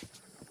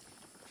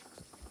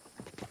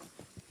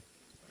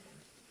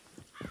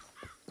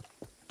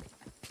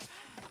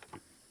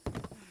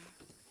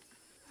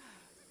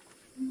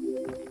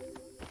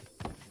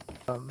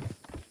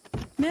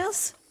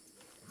 Mills?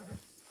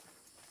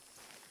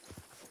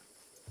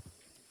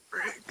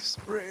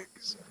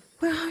 Briggs.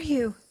 Where are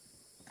you?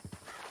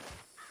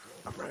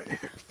 I'm right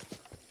here.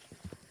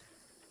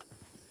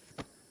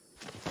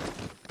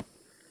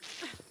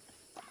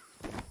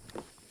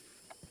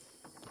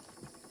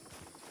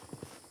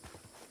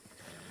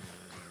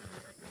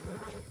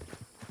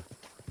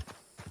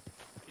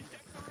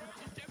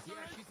 Yeah,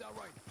 she's all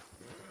right.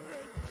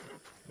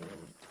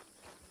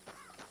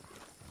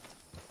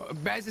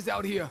 Bazz is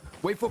out here.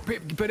 Wait for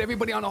Pip. Put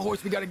everybody on a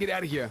horse. We gotta get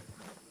out of here.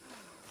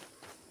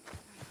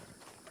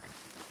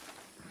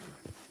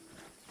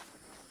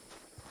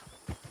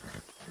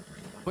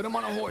 Put him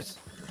on a horse.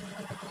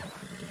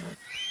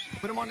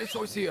 Put him on this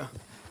horse here.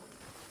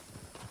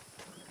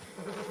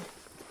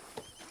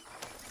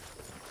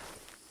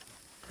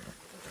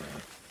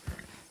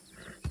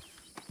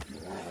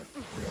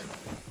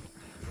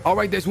 All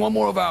right, there's one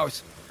more of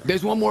ours.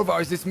 There's one more of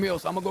ours. This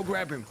Mills. I'm gonna go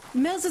grab him.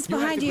 Mills is You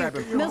have behind to you. grab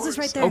him. Mills is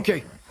right there.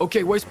 Okay,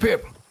 okay, where's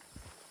Pip?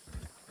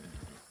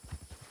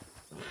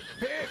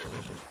 Pip!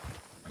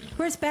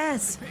 Where's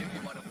Bazz? Pip,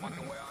 you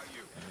motherfucker, where are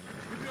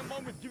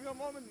you? Give me a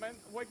moment, man.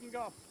 Waking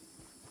up.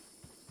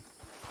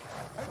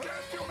 I got a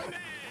few minutes.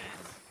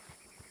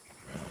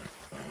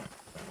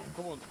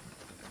 Come on.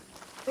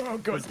 Oh,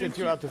 God. Let's get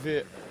you out of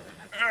here.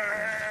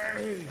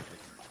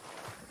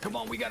 Come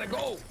on, we gotta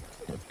go.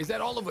 Is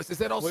that all of us? Is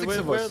that all Wait, six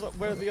of us?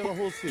 where are the other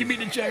horses? Give me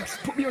the Jax.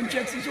 Put me on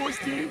Jackson's horse,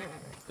 dude.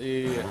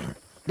 Yeah.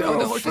 The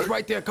other horse is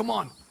right there. Come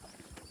on.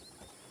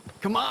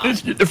 Come on.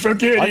 Let's get the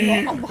fuck out of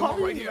here. I'm Come on, right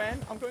hurrying, here. man.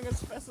 I'm going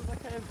as fast as I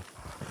can.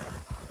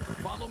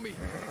 Follow me.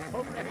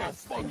 Oh, I can't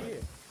stay Fuck. here.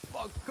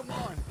 Fuck, come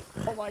on.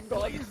 Oh my God.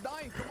 Clayton's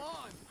dying. Come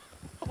on.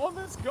 Come on,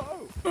 let's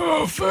go.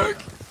 Oh,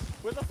 fuck.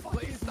 Where the fuck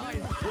Clayton's is dying.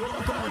 Mills?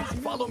 Come on.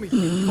 Follow me.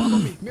 Follow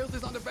me. Mills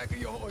is on the back of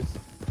your horse.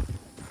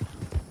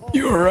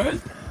 You alright?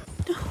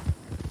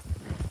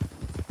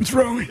 What's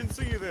wrong? I didn't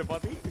see you there,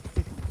 buddy.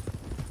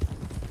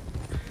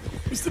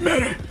 What's the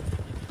matter?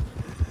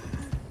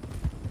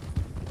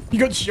 You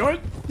got shot?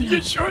 You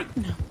get shot?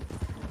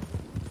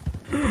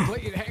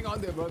 Clayton, hang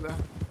on there, brother.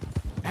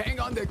 Hang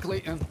on there,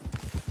 Clayton.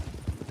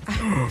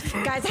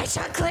 Guys, I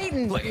shot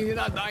Clayton. Clayton, you're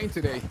not dying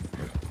today.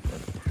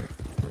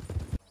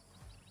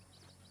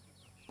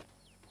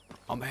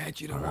 I'm gonna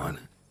hand you the one.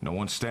 No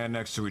one stand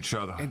next to each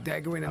other. And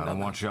dagger in I another. don't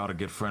want y'all to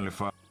get friendly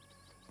fire.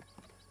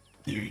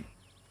 Dude.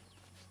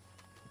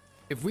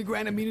 If we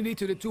grant immunity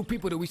to the two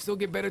people, do we still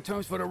get better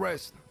terms for the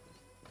rest?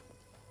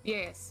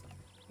 Yes.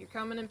 You're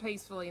coming in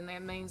peacefully, and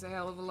that means a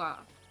hell of a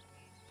lot.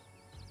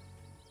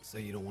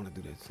 Say you don't want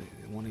to do that. Say,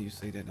 one of you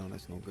say that. No,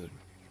 that's no good.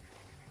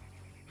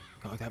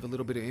 God, have a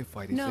little bit of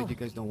infighting. No. Say you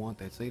guys don't want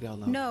that. Say it out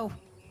loud. No.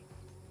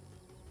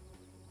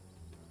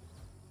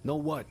 No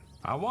what?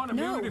 I want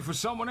immunity for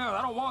someone else.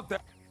 I don't want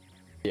that.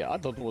 Yeah, I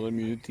don't want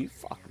immunity.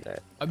 Fuck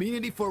that.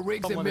 Immunity for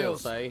Riggs Someone and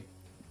else, Mills. eh?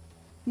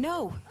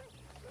 No.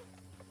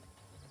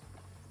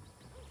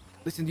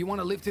 Listen, do you want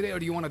to live today or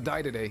do you want to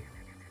die today?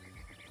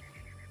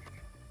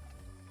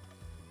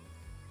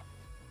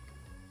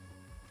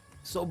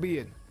 So be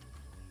it.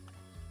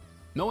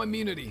 No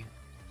immunity.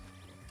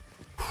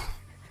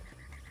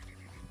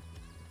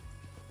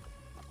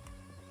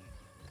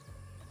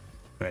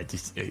 Alright,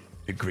 just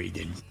agree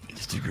then.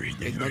 Just agree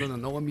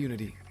then. No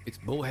immunity. It's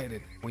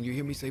bullheaded. When you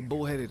hear me say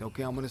bullheaded,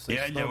 okay, I'm gonna say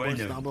Yeah, I know, I stubborn,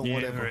 know. stubborn, Yeah,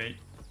 whatever. alright.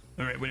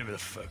 Alright, whatever the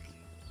fuck.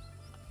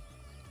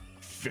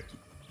 Fuck.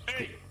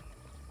 Hey!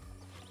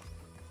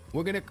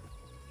 We're gonna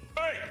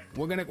Hey!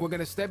 we're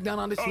gonna step down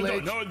on this Hold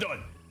ledge. on, hold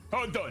on.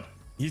 Hold on.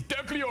 He's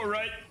definitely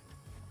alright.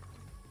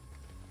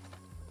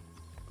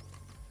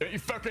 Don't you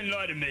fucking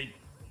lie to me.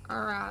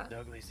 Alright.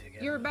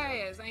 You're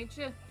Bazz, ain't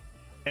you?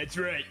 That's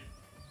right.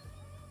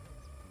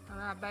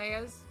 Alright,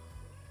 Bazz.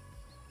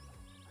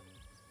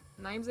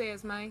 Name's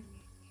Esme.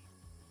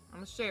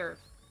 I'm a sheriff.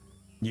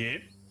 Yeah?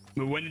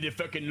 But one of the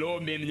fucking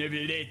lawmen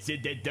over there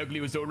said that Dougley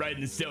was alright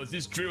in the cells. Is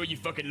this true or you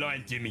fucking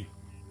lying to me?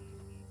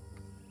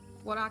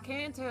 What I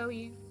can tell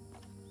you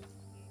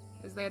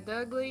is that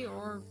Dougley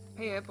or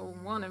Pep or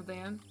one of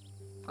them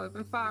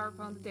opened fire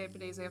upon the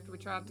deputies after we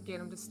tried to get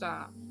them to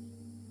stop.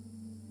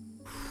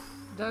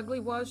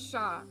 Dougley was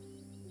shot.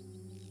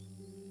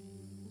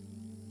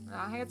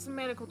 I had some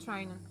medical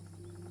training.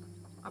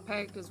 I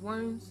packed his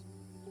wounds.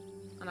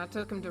 and I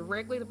took him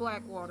directly to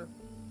Blackwater.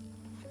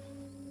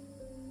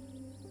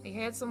 He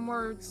had some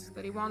words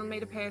that he wanted me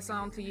to pass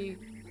on to you,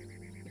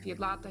 if you'd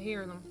like to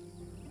hear them.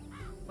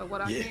 But what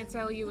I can't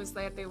tell you is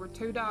that there were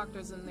 2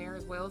 doctors in there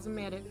as well as a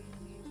medic.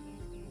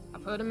 I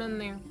put them in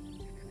there,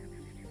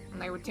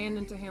 and they were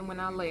tending to him when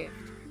I left.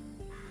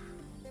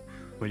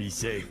 What do you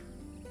say?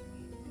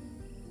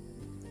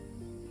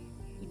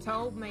 He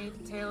told me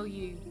to tell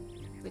you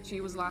that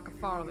she was like a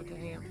father to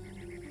him.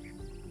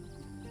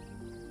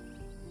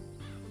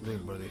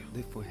 Live, brother.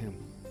 Live for him.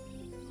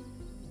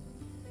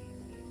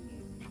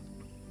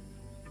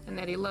 And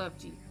that he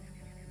loved you.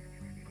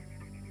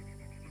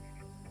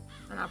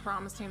 And I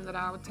promised him that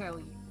I would tell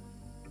you.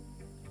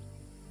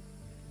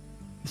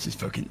 This is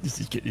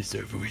getting this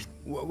over with.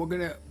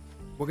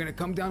 We're gonna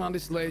come down on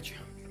this ledge.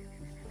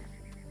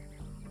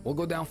 We'll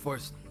go down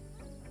first.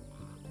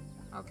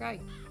 Okay.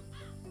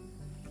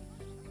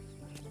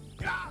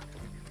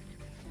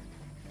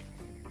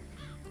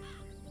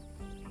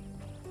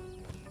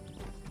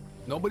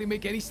 Nobody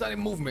make any sudden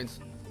movements.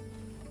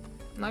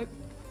 Nope.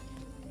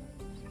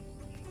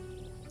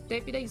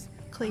 Deputies,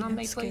 Clayton's on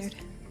me, please. scared.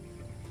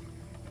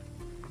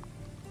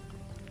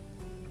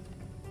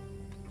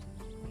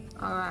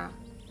 All right.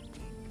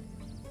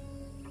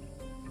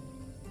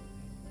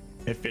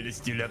 That fella's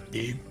still up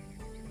there.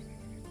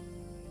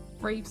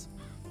 Reeves.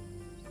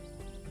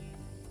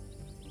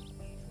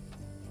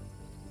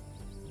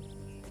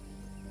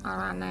 All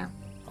right now.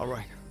 All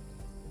right.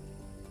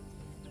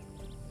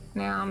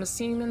 Now I'm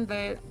assuming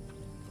that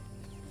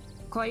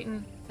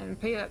Clayton and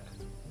Pitt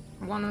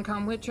want to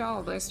come with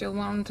y'all. They still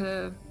want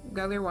to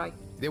go their way.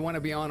 They want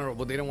to be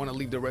honorable. They don't want to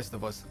leave the rest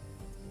of us.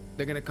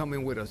 They're gonna come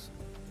in with us.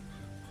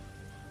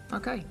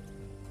 Okay.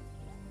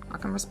 I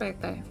can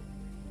respect that.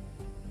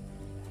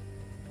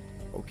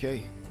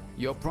 Okay.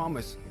 Your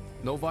promise.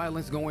 No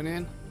violence going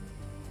in.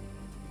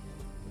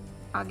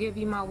 I'll give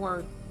you my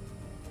word.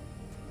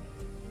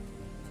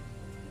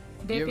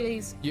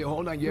 Deputies,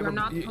 hold on. you are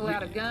not to pull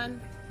out a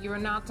gun. You are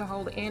not to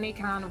hold any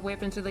kind of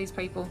weapon to these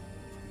people.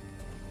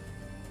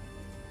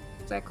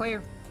 Is that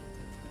clear?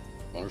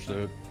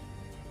 Understood.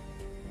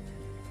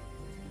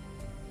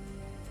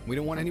 We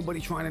don't want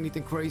anybody trying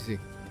anything crazy.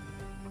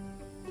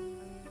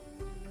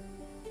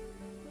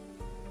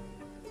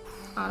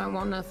 I don't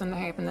want nothing to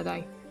happen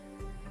today.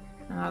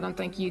 And I don't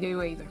think you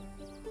do either.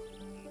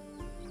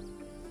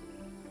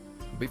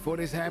 Before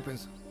this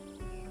happens,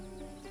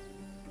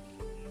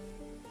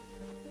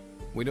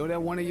 we know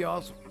that one of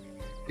y'all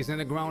is in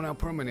the ground now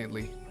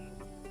permanently.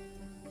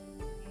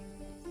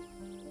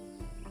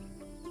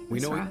 We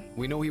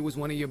know he was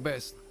one of your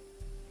best.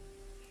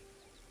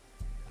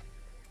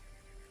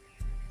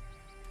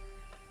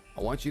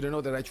 I want you to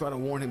know that I tried to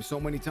warn him so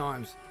many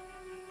times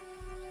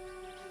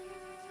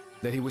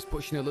that he was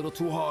pushing a little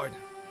too hard,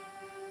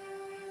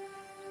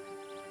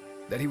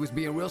 that he was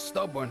being real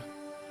stubborn,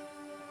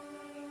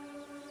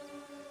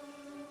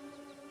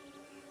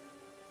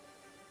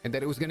 and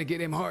that it was gonna get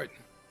him hurt.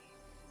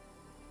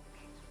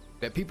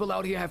 That people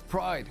out here have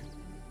pride,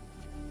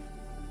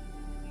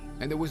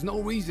 and there was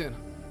no reason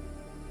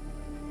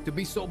to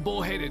be so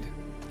bullheaded.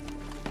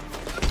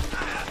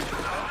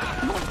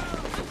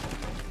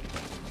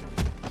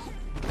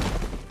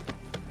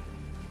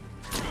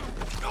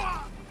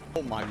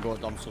 Oh my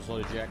god, I'm so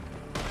sorry, Jack.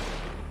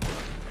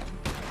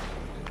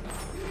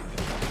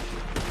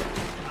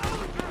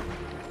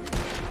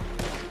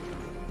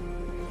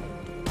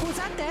 Was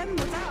that them?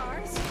 Was that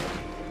ours?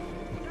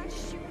 Did I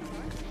just shoot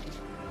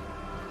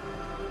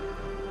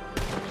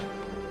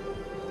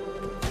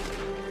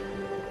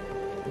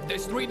ours?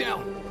 There's 3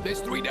 down.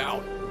 There's 3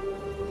 down.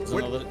 So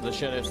no, the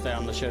sheriff's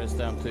down. The sheriff's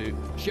down too.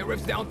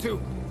 Sheriff's down too.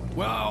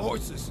 Where are our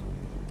horses?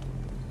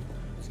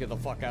 Let's get the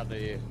fuck out of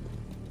here.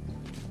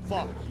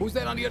 Fuck. Who's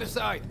that on the other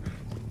side?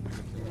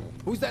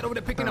 Who's that over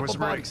there picking up a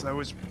body?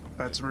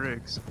 That's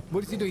Riggs.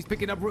 What is he doing? He's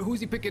picking up. Who's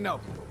he picking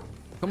up?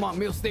 Come on,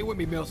 Mills. Stay with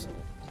me, Mills.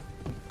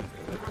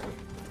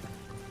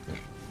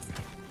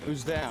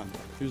 Who's down?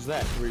 Who's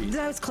that? Reed.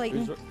 That was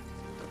Clayton.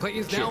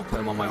 Clayton's down. Put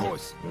him on my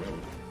horse.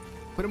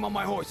 Put him on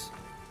my horse.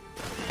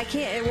 I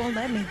can't. It won't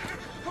let me.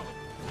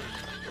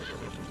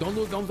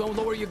 Don't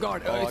lower your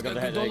guard. I got the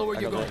headache. Don't lower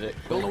your guard.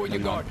 Don't lower your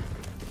guard.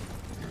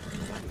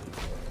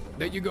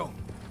 There you go.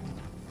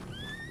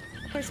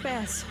 Where's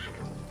Bazz?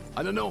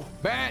 I don't know.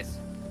 Bazz!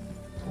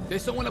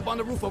 There's someone up on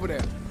the roof over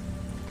there.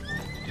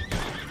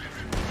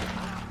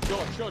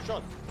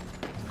 Shot.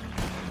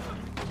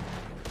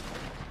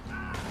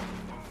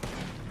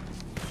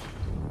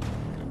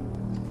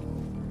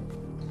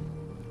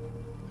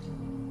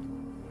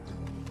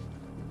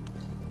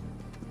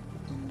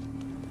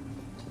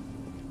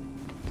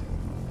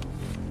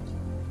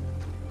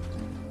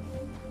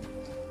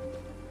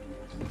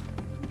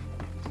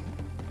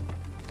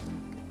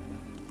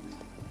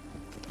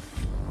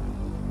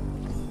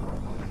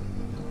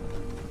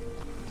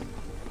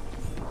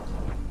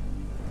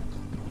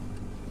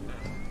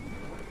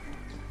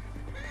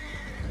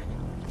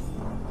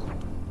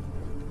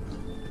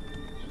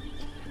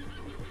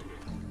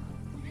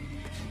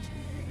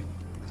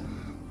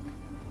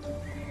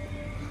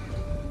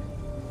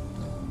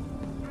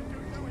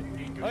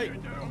 Hey.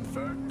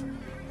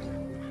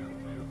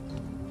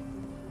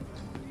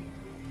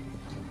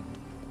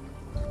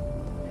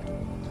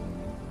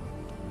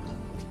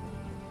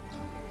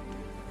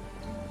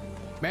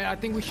 Man, I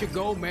think we should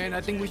go, man.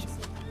 I think we should.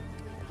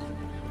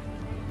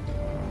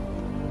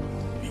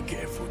 Be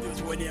careful,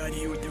 there's one out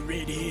here with the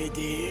red hair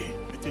there.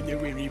 I don't know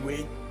where he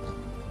went.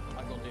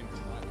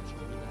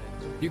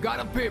 You got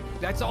him, Pip.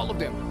 That's all of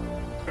them.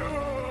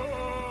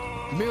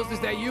 Mills, is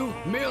that you?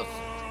 Mills.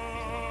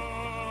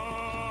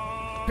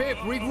 Pip,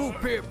 regroup,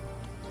 Pip.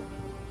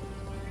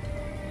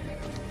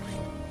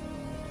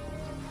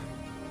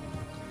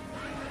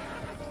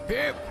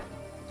 Pip.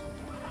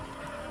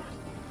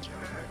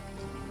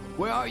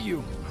 Where are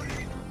you?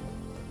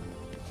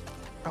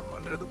 I'm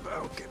under the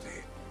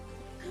balcony.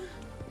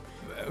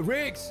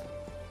 Riggs.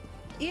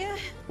 Yeah.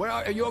 Where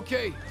are you?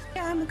 Okay?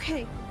 Yeah, I'm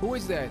okay. Who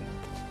is that?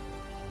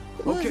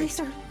 Lily, Okay,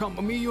 sir.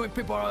 come, me, you, and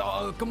Pip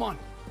are, come on.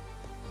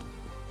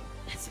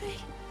 That's me.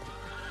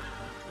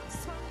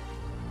 Sorry.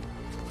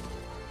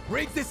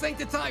 Riggs, this ain't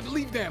the time.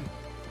 Leave them.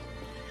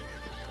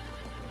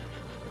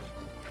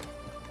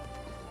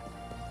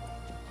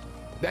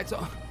 That's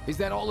all. Is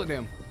that all of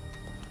them?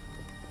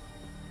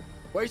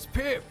 Where's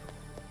Pip?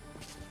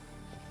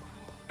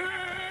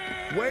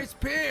 Where's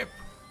Pip?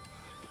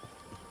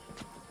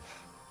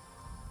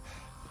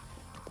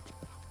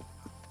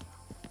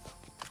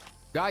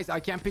 Guys, I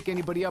can't pick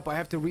anybody up. I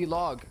have to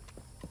relog.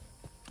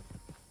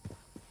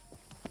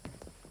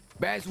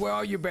 Bazz, where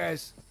are you,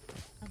 Bazz?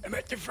 I'm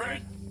at the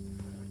front.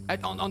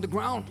 On the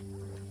ground?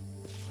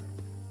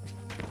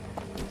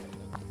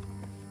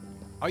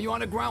 Are you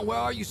on the ground? Where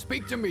are you?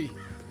 Speak to me.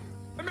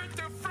 I'm at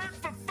the front,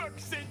 for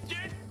fuck's sake,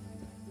 kid.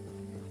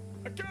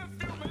 I can't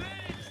feel my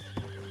legs.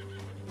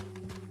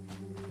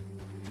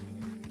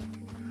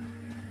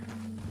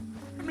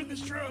 I'm in the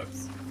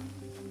shrubs.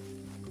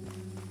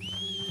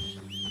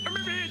 I'm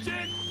over here,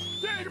 Jack.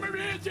 Jack, I'm over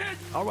here, Jack.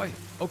 All right.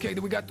 Okay,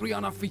 then we got 3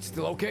 on our feet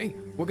still. Okay,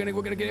 we're gonna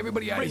get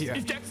everybody out of here.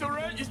 Is Jack's all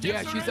right? Is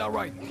Jack's Yeah, she's all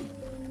right.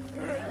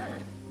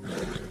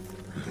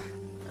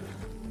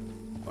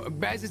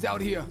 Bazz is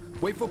out here.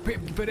 Wait for Pip.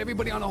 Put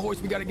everybody on a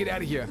horse. We gotta get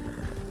out of here.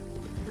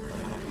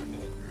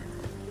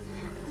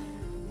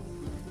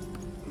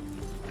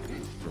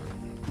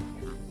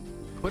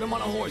 Put him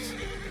on a horse.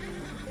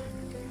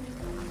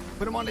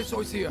 Put him on this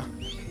horse here.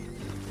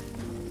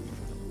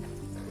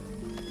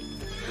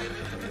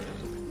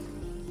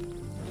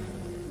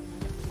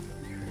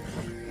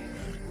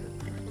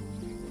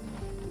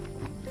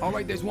 All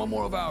right, there's one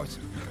more of ours.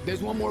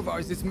 There's one more of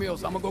ours. It's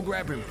Mills. I'm gonna go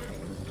grab him.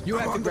 You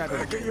have to grab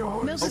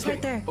him. Mills is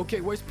right there.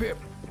 Okay, where's Pip?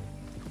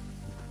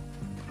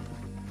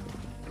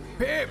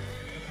 Pip!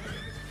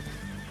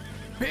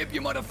 Pip, you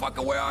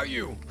motherfucker, where are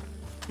you?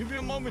 Give me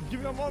a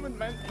moment,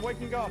 man. I'm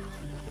waking up.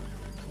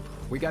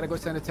 We gotta go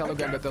send a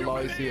telegram that the law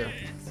is here.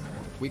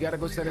 We gotta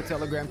go send a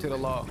telegram to the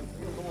law.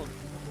 Come on.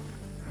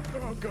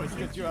 Oh, God, let's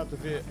get you out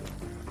of here.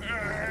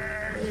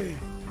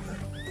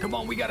 Come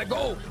on, we gotta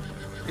go.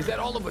 Is that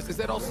all of us? Is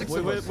that all 6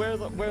 of us?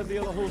 Where are the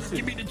other horses?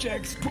 Give me the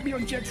Jacks. Put me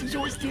on Jackson's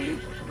horse,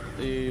 dude.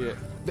 The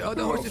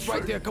other horse is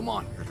right there. Come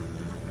on.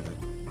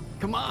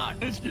 Come on.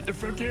 Let's get the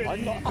fuck in.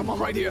 Come on,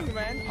 right here.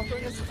 Man. I'm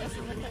doing as fast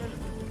as I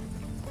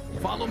can.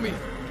 Follow me.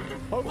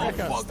 Oh my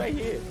God, fuck. stay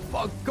here.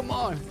 Fuck, come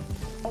on.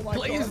 Oh my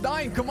Play is God.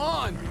 dying. Come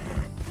on.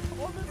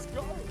 Oh, let's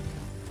go.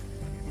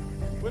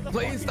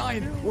 Play is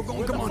dying. We're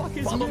going. Come on.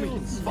 Follow me.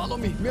 Follow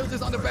me. Mills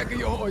is on the back of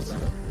your horse.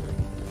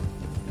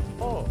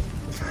 Oh.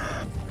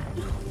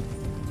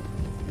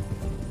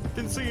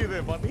 Can see you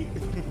there, buddy.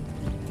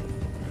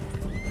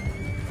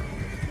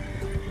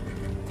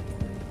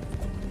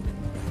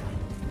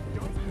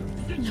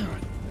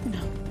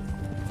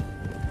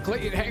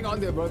 Clayton, hang on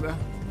there, brother.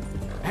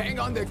 Hang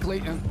on there,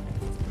 Clayton.